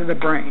into the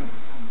brain.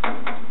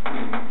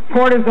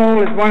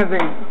 Cortisol is one of the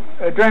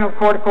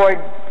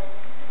adrenocorticoid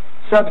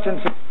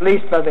substances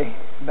released by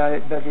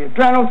the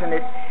adrenals, and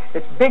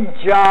its big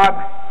job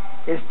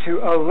is to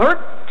alert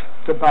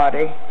the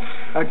body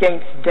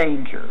against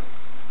danger.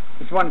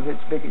 It's one of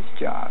its biggest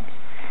jobs.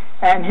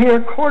 And here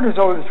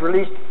cortisol is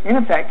released. In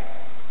effect,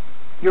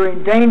 you're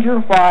in danger.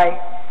 Why?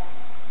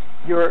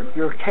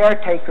 Your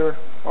caretaker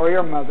or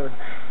your mother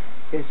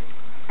is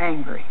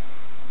angry.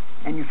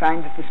 And you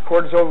find that this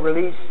cortisol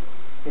release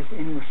is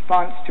in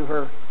response to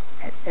her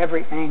at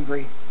every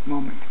angry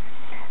moment.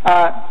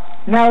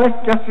 Now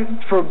let's just,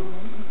 for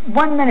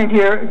 1 minute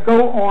here,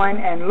 go on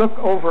and look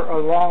over a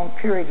long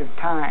period of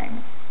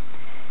time.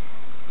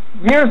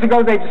 Years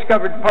ago, they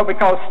discovered what we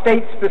call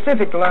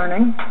state-specific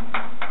learning.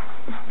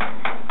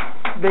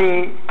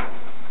 The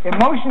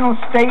emotional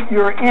state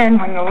you're in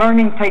when the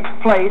learning takes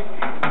place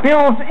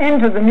builds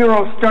into the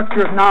neural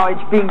structure of knowledge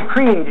being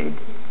created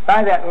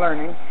by that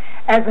learning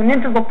as an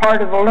integral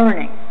part of the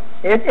learning.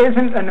 It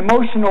isn't an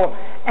emotional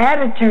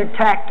attitude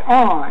tacked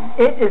on.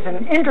 It is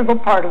an integral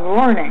part of the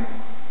learning.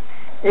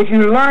 If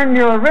you learn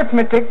your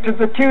arithmetic to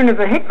the tune of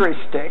the hickory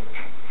stick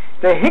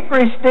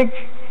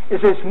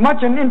is as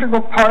much an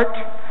integral part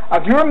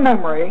of your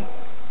memory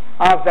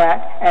of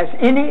that as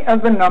any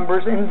of the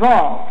numbers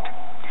involved.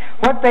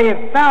 What they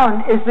have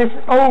found is this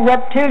old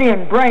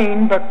reptilian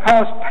brain,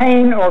 because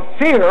pain or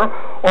fear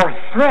or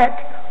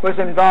threat was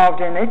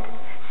involved in it,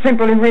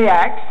 simply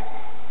reacts.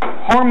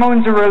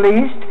 Hormones are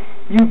released.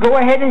 You go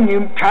ahead and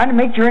you try to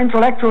make your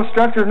intellectual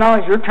structure of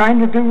knowledge you're trying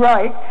to do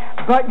right,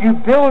 but you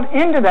build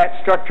into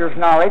that structure of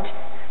knowledge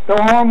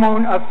the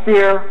hormone of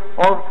fear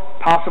or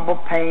possible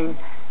pain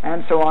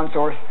and so on,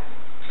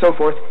 so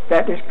forth,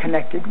 that is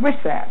connected with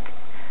that.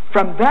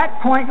 From that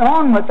point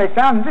on, what they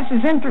found, and this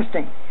is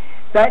interesting,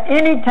 that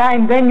any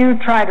time then you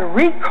try to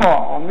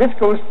recall, and this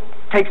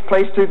takes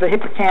place through the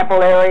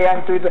hippocampal area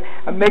and through the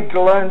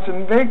amygdala and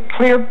some very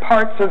clear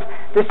parts of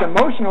this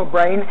emotional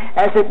brain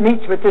as it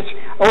meets with this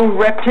old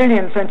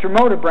reptilian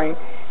sensory-motor brain.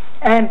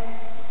 And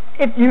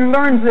if you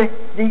learn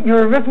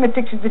your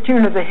arithmetic to the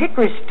tune of the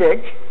hickory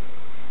stick,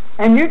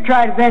 and you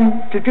try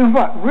then to do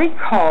what?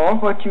 Recall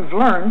what you've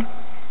learned,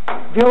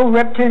 the old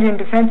reptilian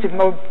defensive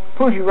mode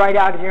pulls you right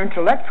out of your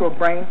intellectual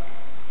brain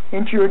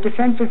into your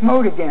defensive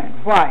mode again.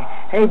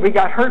 Why? Hey, we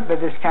got hurt by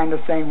this kind of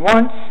thing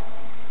once.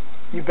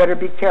 You better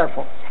be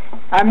careful.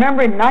 I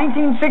remember in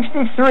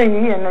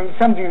 1963, and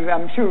some of you,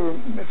 I'm sure,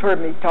 have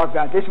heard me talk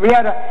about this, we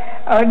had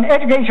an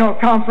educational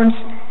conference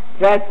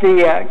that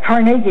the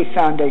Carnegie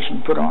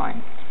Foundation put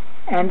on.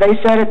 And they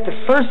said at the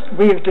first,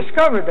 we have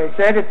discovered, they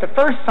said, at the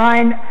first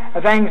sign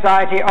of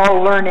anxiety,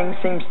 all learning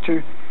seems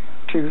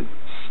to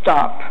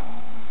stop.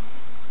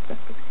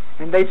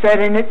 And they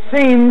said, and it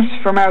seems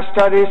from our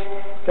studies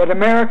that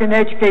American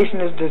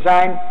education is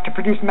designed to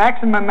produce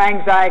maximum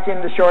anxiety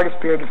in the shortest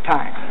period of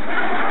time.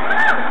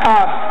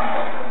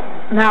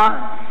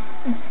 Now,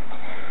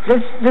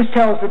 this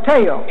tells the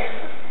tale.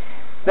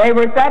 They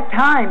were at that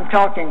time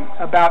talking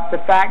about the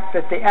fact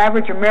that the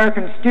average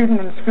American student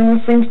in school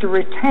seems to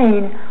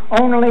retain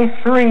only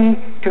 3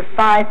 to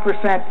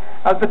 5%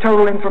 of the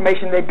total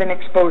information they've been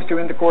exposed to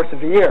in the course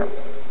of a year.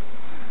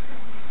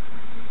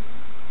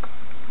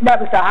 That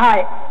was the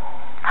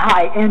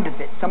high end of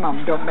it. Some of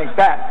them don't make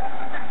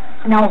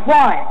that. Now,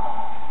 why?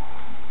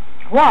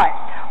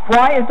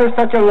 Why is there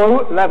such a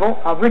low level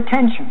of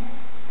retention?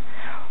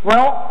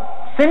 Well,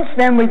 since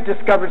then we've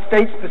discovered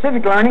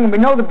state-specific learning, and we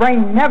know the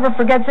brain never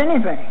forgets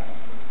anything.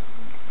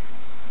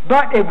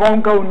 But it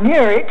won't go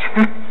near it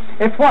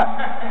if what?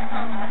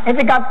 If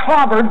it got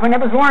clobbered when it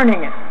was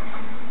learning it.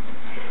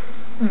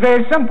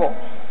 Very simple.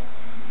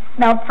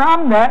 Now,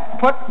 from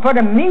that, what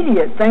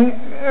immediate thing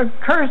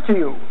occurs to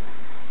you?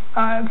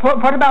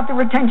 What about the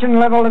retention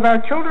level of our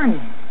children?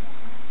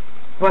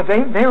 Well,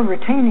 they're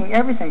retaining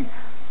everything.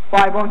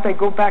 Why won't they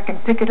go back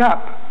and pick it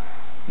up?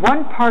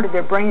 One part of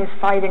their brain is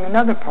fighting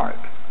another part.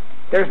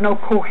 There's no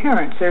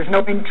coherence. There's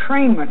no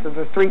entrainment of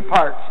the three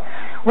parts.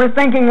 We're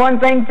thinking one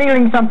thing,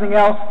 feeling something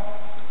else,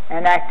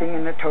 and acting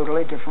in a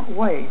totally different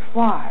way.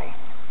 Why?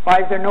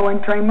 Why is there no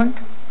entrainment?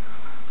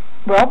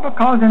 Well,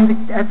 because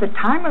at the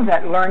time of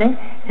that learning,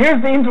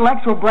 here's the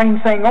intellectual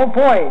brain saying, oh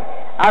boy,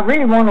 I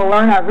really want to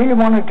learn, I really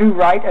want to do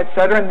right,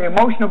 etc. And the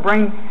emotional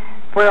brain,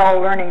 where all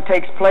learning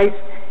takes place,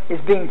 is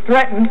being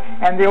threatened,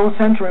 and the old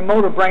sensory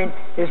motor brain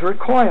is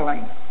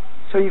recoiling.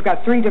 So you've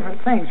got three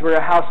different things. We're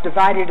a house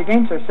divided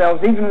against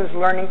ourselves, even as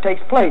learning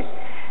takes place.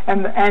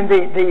 And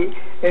the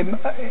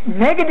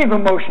negative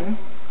emotion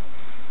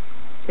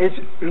is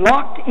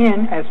locked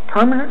in as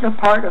permanent a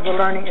part of the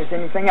learning as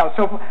anything else.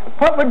 So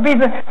what would be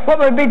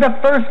the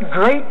first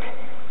great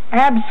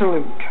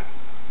absolute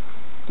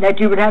that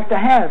you would have to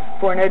have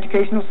for an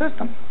educational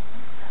system?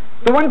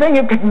 The one thing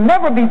that could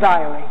never be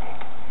violated,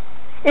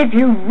 if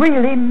you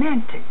really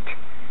meant it,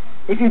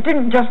 if you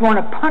didn't just want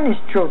to punish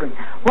children,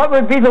 what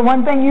would be the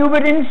one thing you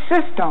would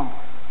insist on?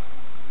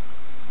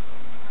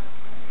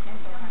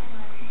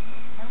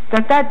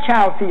 That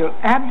child feel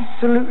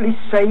absolutely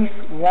safe,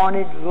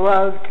 wanted,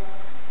 loved,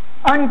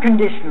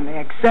 unconditionally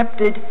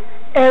accepted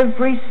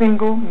every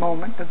single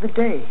moment of the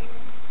day.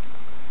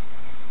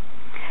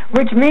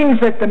 Which means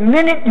that the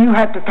minute you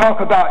have to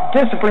talk about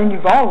discipline,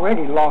 you've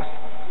already lost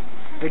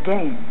the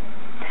game.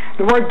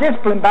 The word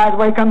discipline, by the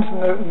way, comes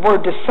from the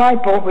word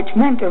disciple, which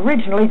meant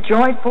originally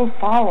joyful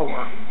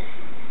follower.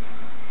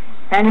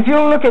 And if you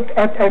look at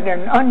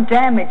an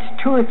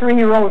undamaged 2- or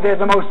 3-year-old, they're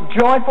the most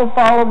joyful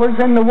followers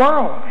in the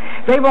world.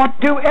 They want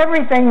to do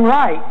everything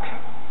right.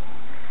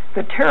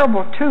 The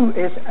terrible, too,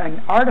 is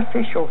an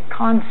artificial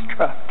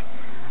construct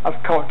of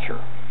culture.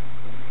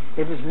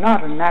 It is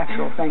not a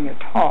natural thing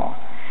at all.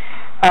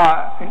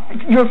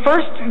 Your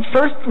first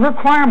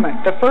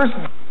requirement, the first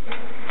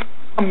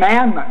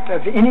commandment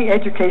of any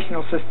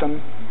educational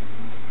system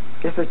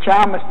is the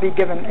child must be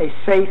given a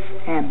safe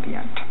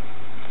ambient.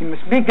 She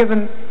must be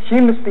given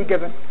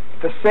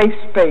the safe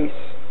space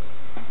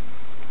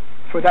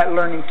for that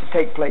learning to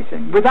take place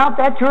in. Without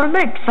that, you're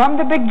licked. From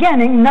the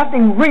beginning,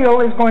 nothing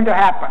real is going to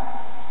happen.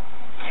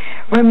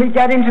 When we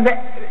get into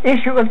the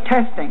issue of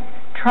testing,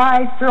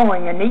 try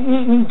throwing an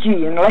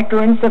EEG, an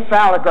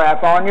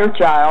electroencephalograph, on your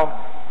child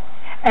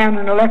and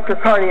an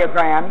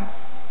electrocardiogram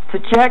to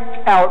check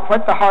out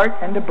what the heart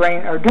and the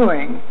brain are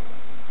doing.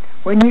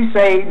 When you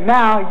say,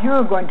 now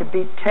you're going to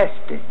be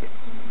tested.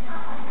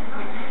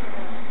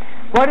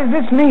 What does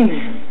this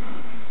mean?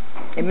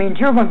 It means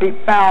you're going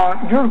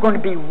to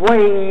be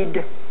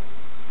weighed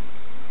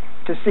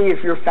to see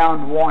if you're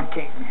found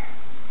wanting.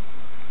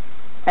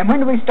 And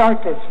when do we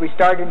start this? We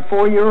start in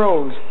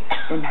 4-year-olds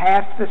in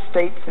half the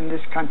states in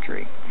this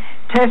country,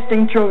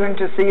 testing children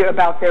to see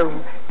about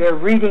their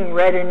reading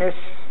readiness,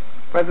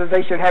 whether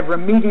they should have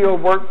remedial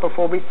work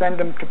before we send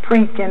them to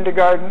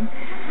pre-kindergarten.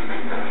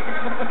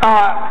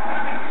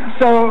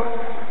 So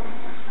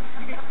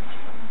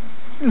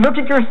look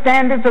at your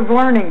standards of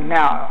learning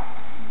now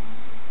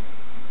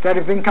that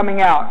have been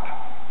coming out.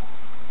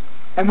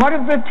 And what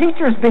have the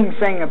teachers been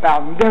saying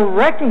about them? They're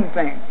wrecking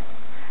things.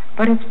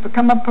 But it's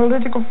become a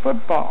political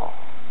football.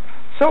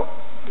 So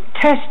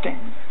testing,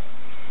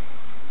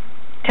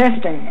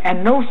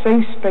 and no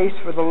safe space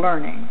for the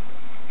learning.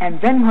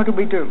 And then what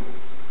do?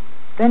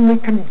 Then we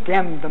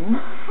condemn them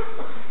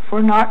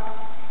for not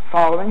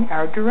following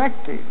our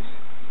directives.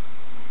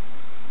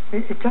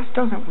 It just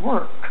doesn't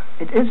work.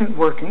 It isn't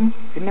working.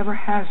 It never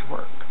has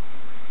worked.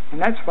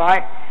 And that's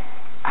why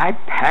I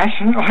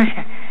passionately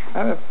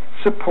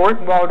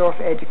support Waldorf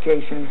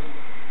education.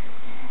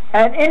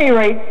 At any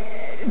rate,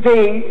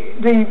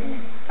 the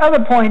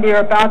other point here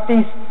about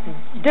these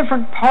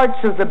different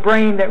parts of the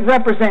brain that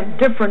represent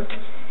different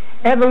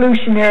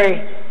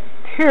evolutionary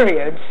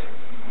periods,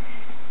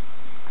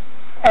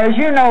 as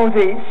you know,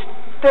 the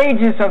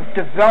stages of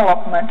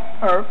development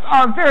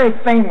are very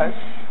famous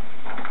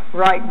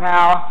right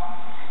now,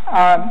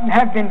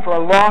 have been for a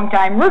long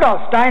time.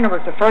 Rudolf Steiner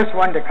was the first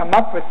one to come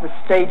up with the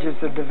stages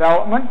of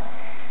development.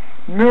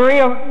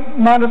 Maria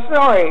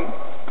Montessori,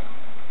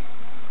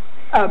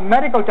 a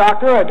medical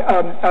doctor,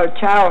 a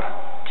child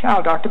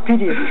doctor,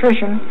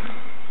 pediatrician,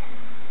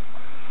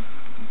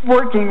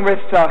 working with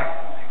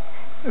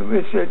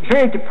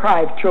very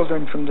deprived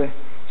children from the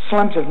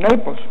slums of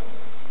Naples,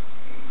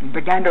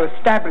 began to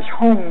establish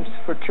homes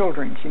for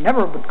children. She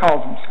never would call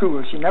them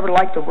schools. She never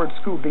liked the word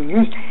school being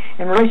used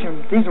in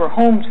relation. These were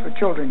homes for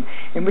children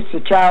in which the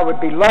child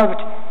would be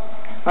loved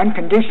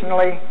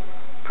unconditionally,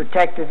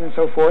 protected, and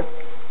so forth,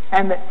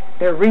 and that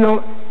their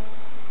real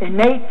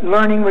innate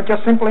learning would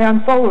just simply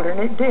unfold, and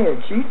it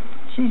did.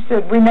 She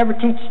said, we never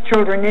teach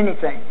children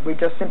anything. We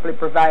just simply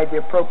provide the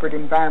appropriate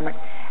environment,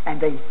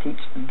 and they teach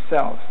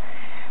themselves.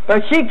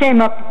 But she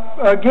came up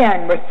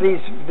again with these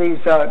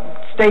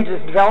stages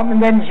of development.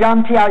 Then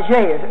Jean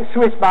Piaget, a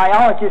Swiss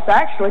biologist,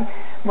 actually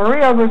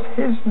Maria was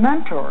his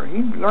mentor.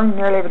 He learned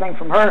nearly everything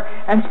from her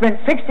and spent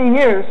 60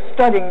 years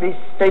studying these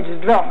stages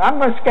of development. I'm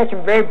going to sketch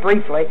them very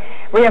briefly.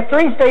 We have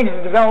 3 stages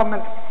of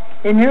development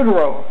in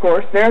utero, of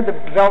course. They're the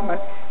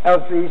development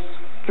of these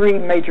 3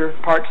 major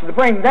parts of the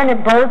brain. Then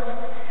at birth,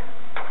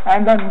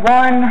 and then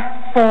 1,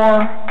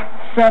 4,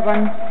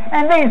 7,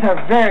 and these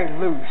are very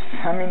loose.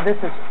 I mean, this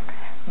is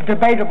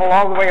debatable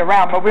all the way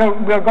around, but we'll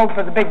go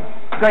for the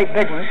great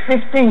big ones.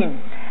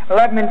 15,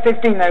 11 and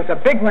 15. There's a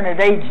big one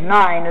at age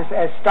 9,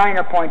 as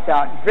Steiner points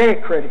out, very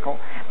critical.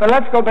 But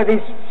let's go by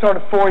these sort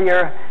of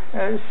 4-year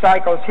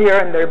cycles here,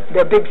 and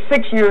they're big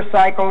 6-year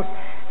cycles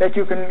that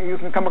you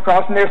can come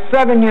across, and there's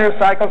 7-year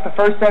cycles, the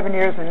first 7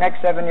 years, the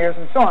next 7 years,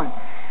 and so on.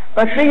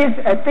 But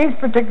at these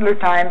particular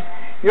times,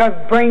 you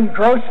have brain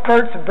growth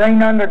spurts. The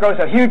brain undergoes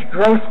a huge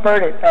growth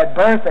spurt at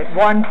birth at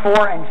 1,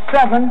 4, and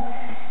 7.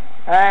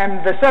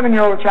 And the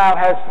 7-year-old child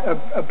has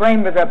a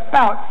brain with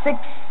about 600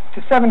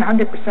 to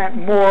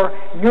 700% more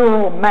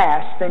neural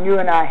mass than you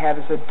and I have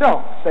as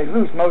adults. They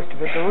lose most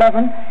of it at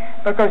 11,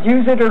 because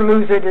use it or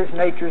lose it is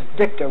nature's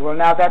dicta. Well,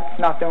 now that's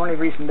not the only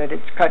reason that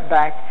it's cut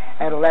back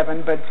at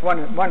 11, but it's one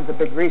of the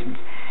big reasons.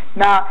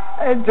 Now,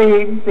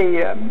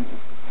 the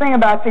thing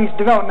about these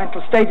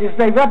developmental stages,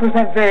 they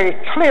represent very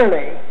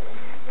clearly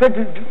the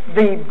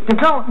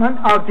development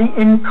of the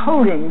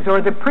encodings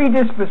or the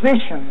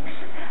predispositions,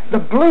 the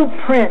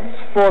blueprints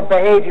for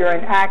behavior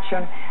and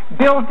action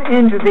built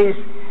into these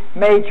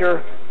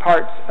major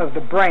parts of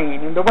the brain,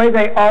 and the way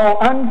they all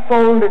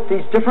unfold at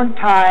these different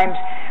times.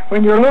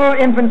 When your little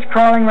infant's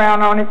crawling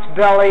around on its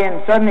belly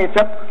and suddenly it's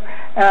up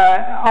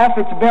off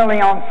its belly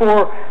on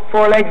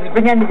four legs, it's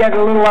beginning to get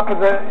a little up of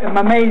the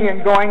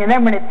mammalian going, and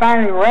then when it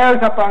finally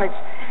rears up on its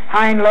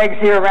hind legs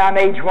here around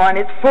age 1,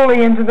 it's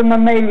fully into the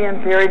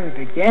mammalian period and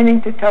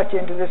beginning to touch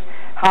into this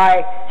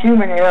high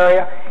human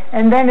area.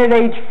 And then at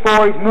age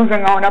 4, he's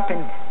moving on up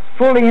and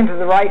fully into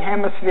the right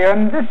hemisphere.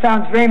 And this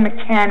sounds very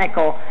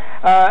mechanical.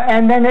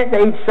 And then at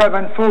age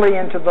 7, fully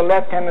into the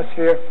left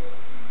hemisphere.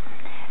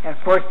 And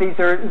of course,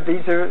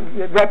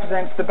 it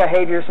represents the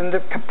behaviors and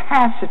the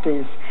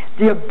capacities,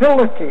 the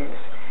abilities,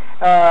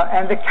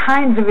 and the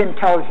kinds of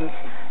intelligence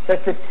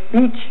that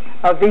each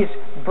of these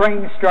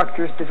brain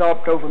structures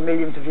developed over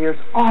millions of years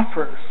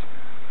offers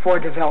for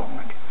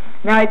development.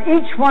 Now, at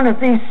each one of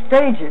these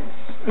stages,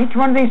 each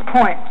one of these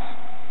points,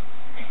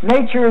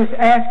 nature is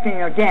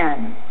asking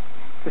again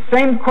the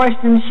same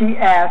question she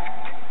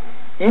asked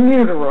in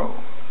utero.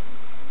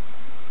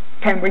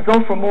 Can we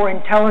go for more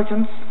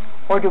intelligence,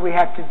 or do we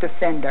have to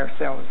defend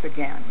ourselves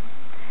again?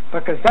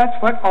 Because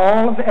that's what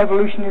all of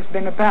evolution has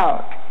been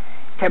about.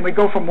 Can we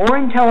go for more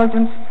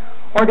intelligence,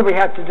 or do we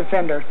have to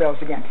defend ourselves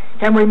again?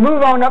 Can we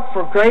move on up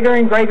for greater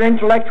and greater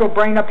intellectual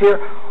brain up here,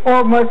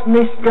 or must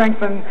we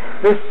strengthen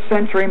this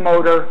sensory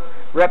motor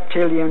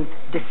reptilian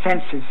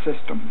defensive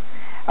system?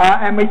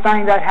 And we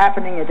find that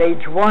happening at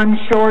age 1.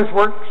 Shore's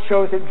work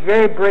shows it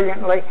very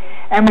brilliantly,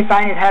 and we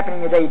find it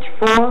happening at age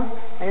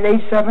 4 and at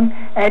age 7.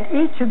 At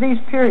each of these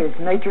periods,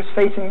 nature's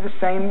facing the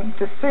same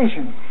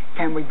decision.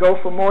 Can we go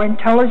for more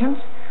intelligence,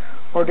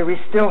 or do we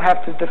still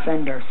have to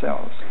defend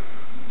ourselves?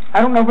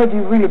 I don't know whether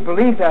you really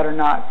believe that or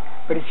not,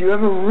 but if you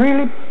ever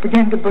really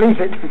begin to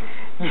believe it,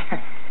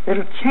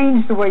 it'll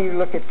change the way you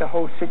look at the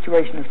whole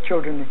situation of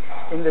children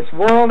in this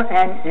world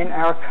and in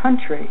our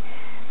country.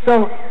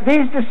 So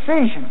these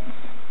decisions,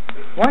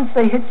 once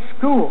they hit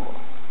school,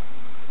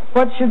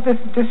 what should this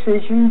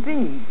decision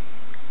be?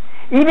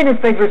 Even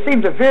if they've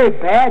received a very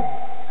bad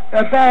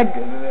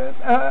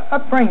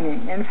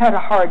upbringing and have had a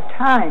hard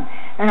time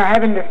and are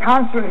having to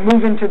constantly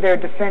move into their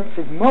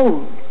defensive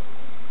mode,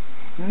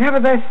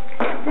 nevertheless,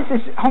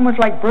 this is almost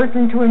like birth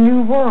into a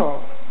new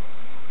world.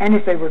 And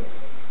if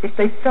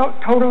they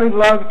felt totally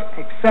loved,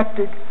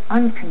 accepted,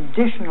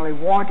 unconditionally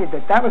wanted,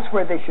 that was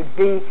where they should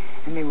be,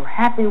 and they were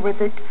happy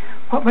with it,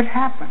 what would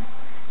happen?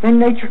 Then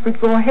nature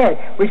could go ahead.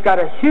 We've got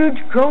a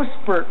huge growth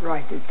spurt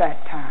right at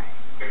that time.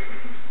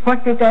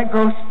 What could that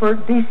growth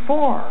spurt be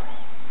for?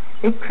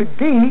 It could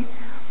be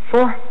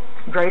for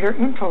greater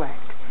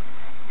intellect.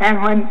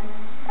 And when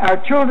our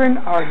children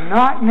are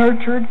not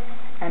nurtured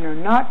and are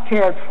not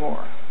cared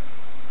for,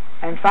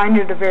 and find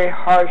it a very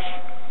harsh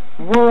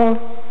world,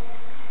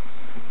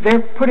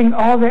 they're putting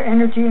all their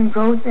energy and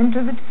growth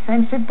into the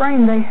defensive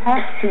brain. They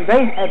have to.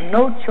 They have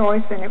no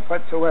choice in it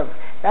whatsoever.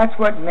 That's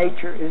what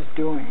nature is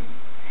doing.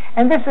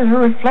 And this is a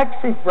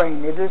reflexive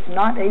brain. It is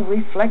not a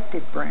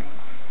reflective brain.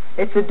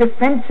 It's a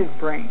defensive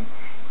brain.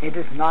 It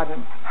is not a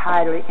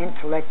highly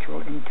intellectual,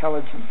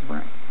 intelligent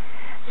brain.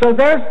 So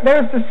there's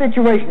the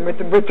situation with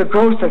the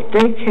growth of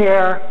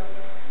daycare.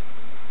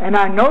 And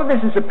I know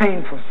this is a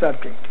painful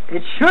subject.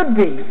 It should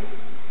be.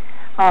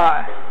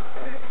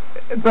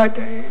 But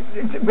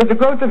with the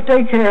growth of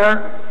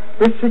daycare,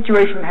 this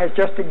situation has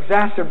just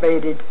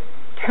exacerbated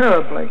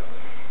terribly.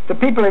 The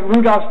people at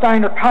Rudolf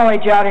Steiner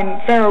College out in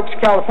Fair Oaks,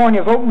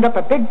 California, have opened up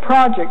a big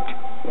project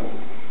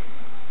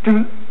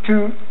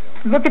to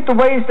look at the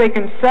ways they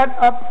can set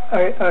up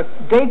a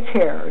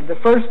daycare in the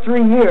first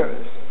 3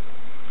 years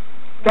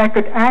that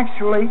could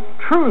actually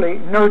truly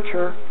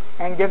nurture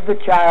and give the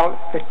child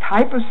the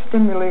type of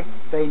stimuli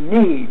they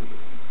need.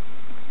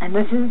 And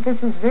this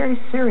is very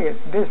serious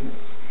business.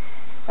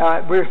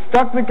 We're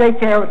stuck with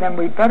daycare, then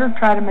we better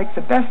try to make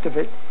the best of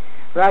it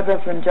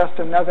rather than just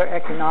another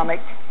economic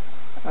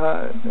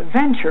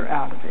venture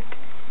out of it.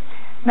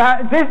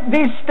 Now,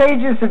 these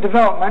stages of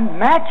development,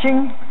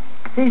 matching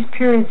these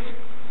periods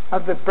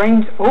of the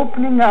brain's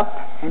opening up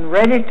and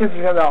ready to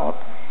develop,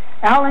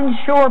 Alan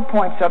Shore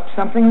points up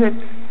something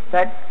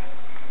that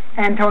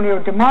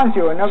Antonio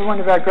Damasio, another one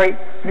of our great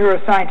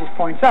neuroscientists,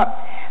 points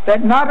up,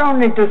 that not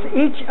only does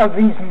each of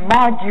these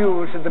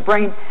modules of the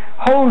brain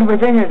hold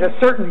within it a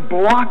certain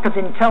block of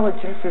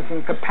intelligences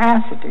and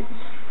capacities,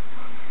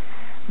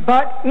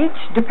 but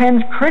each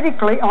depends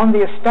critically on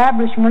the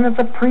establishment of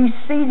the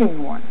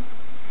preceding one.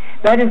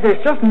 That is,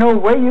 there's just no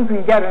way you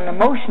can get an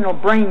emotional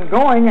brain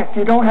going if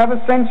you don't have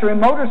a sensory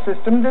motor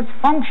system that's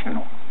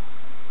functional.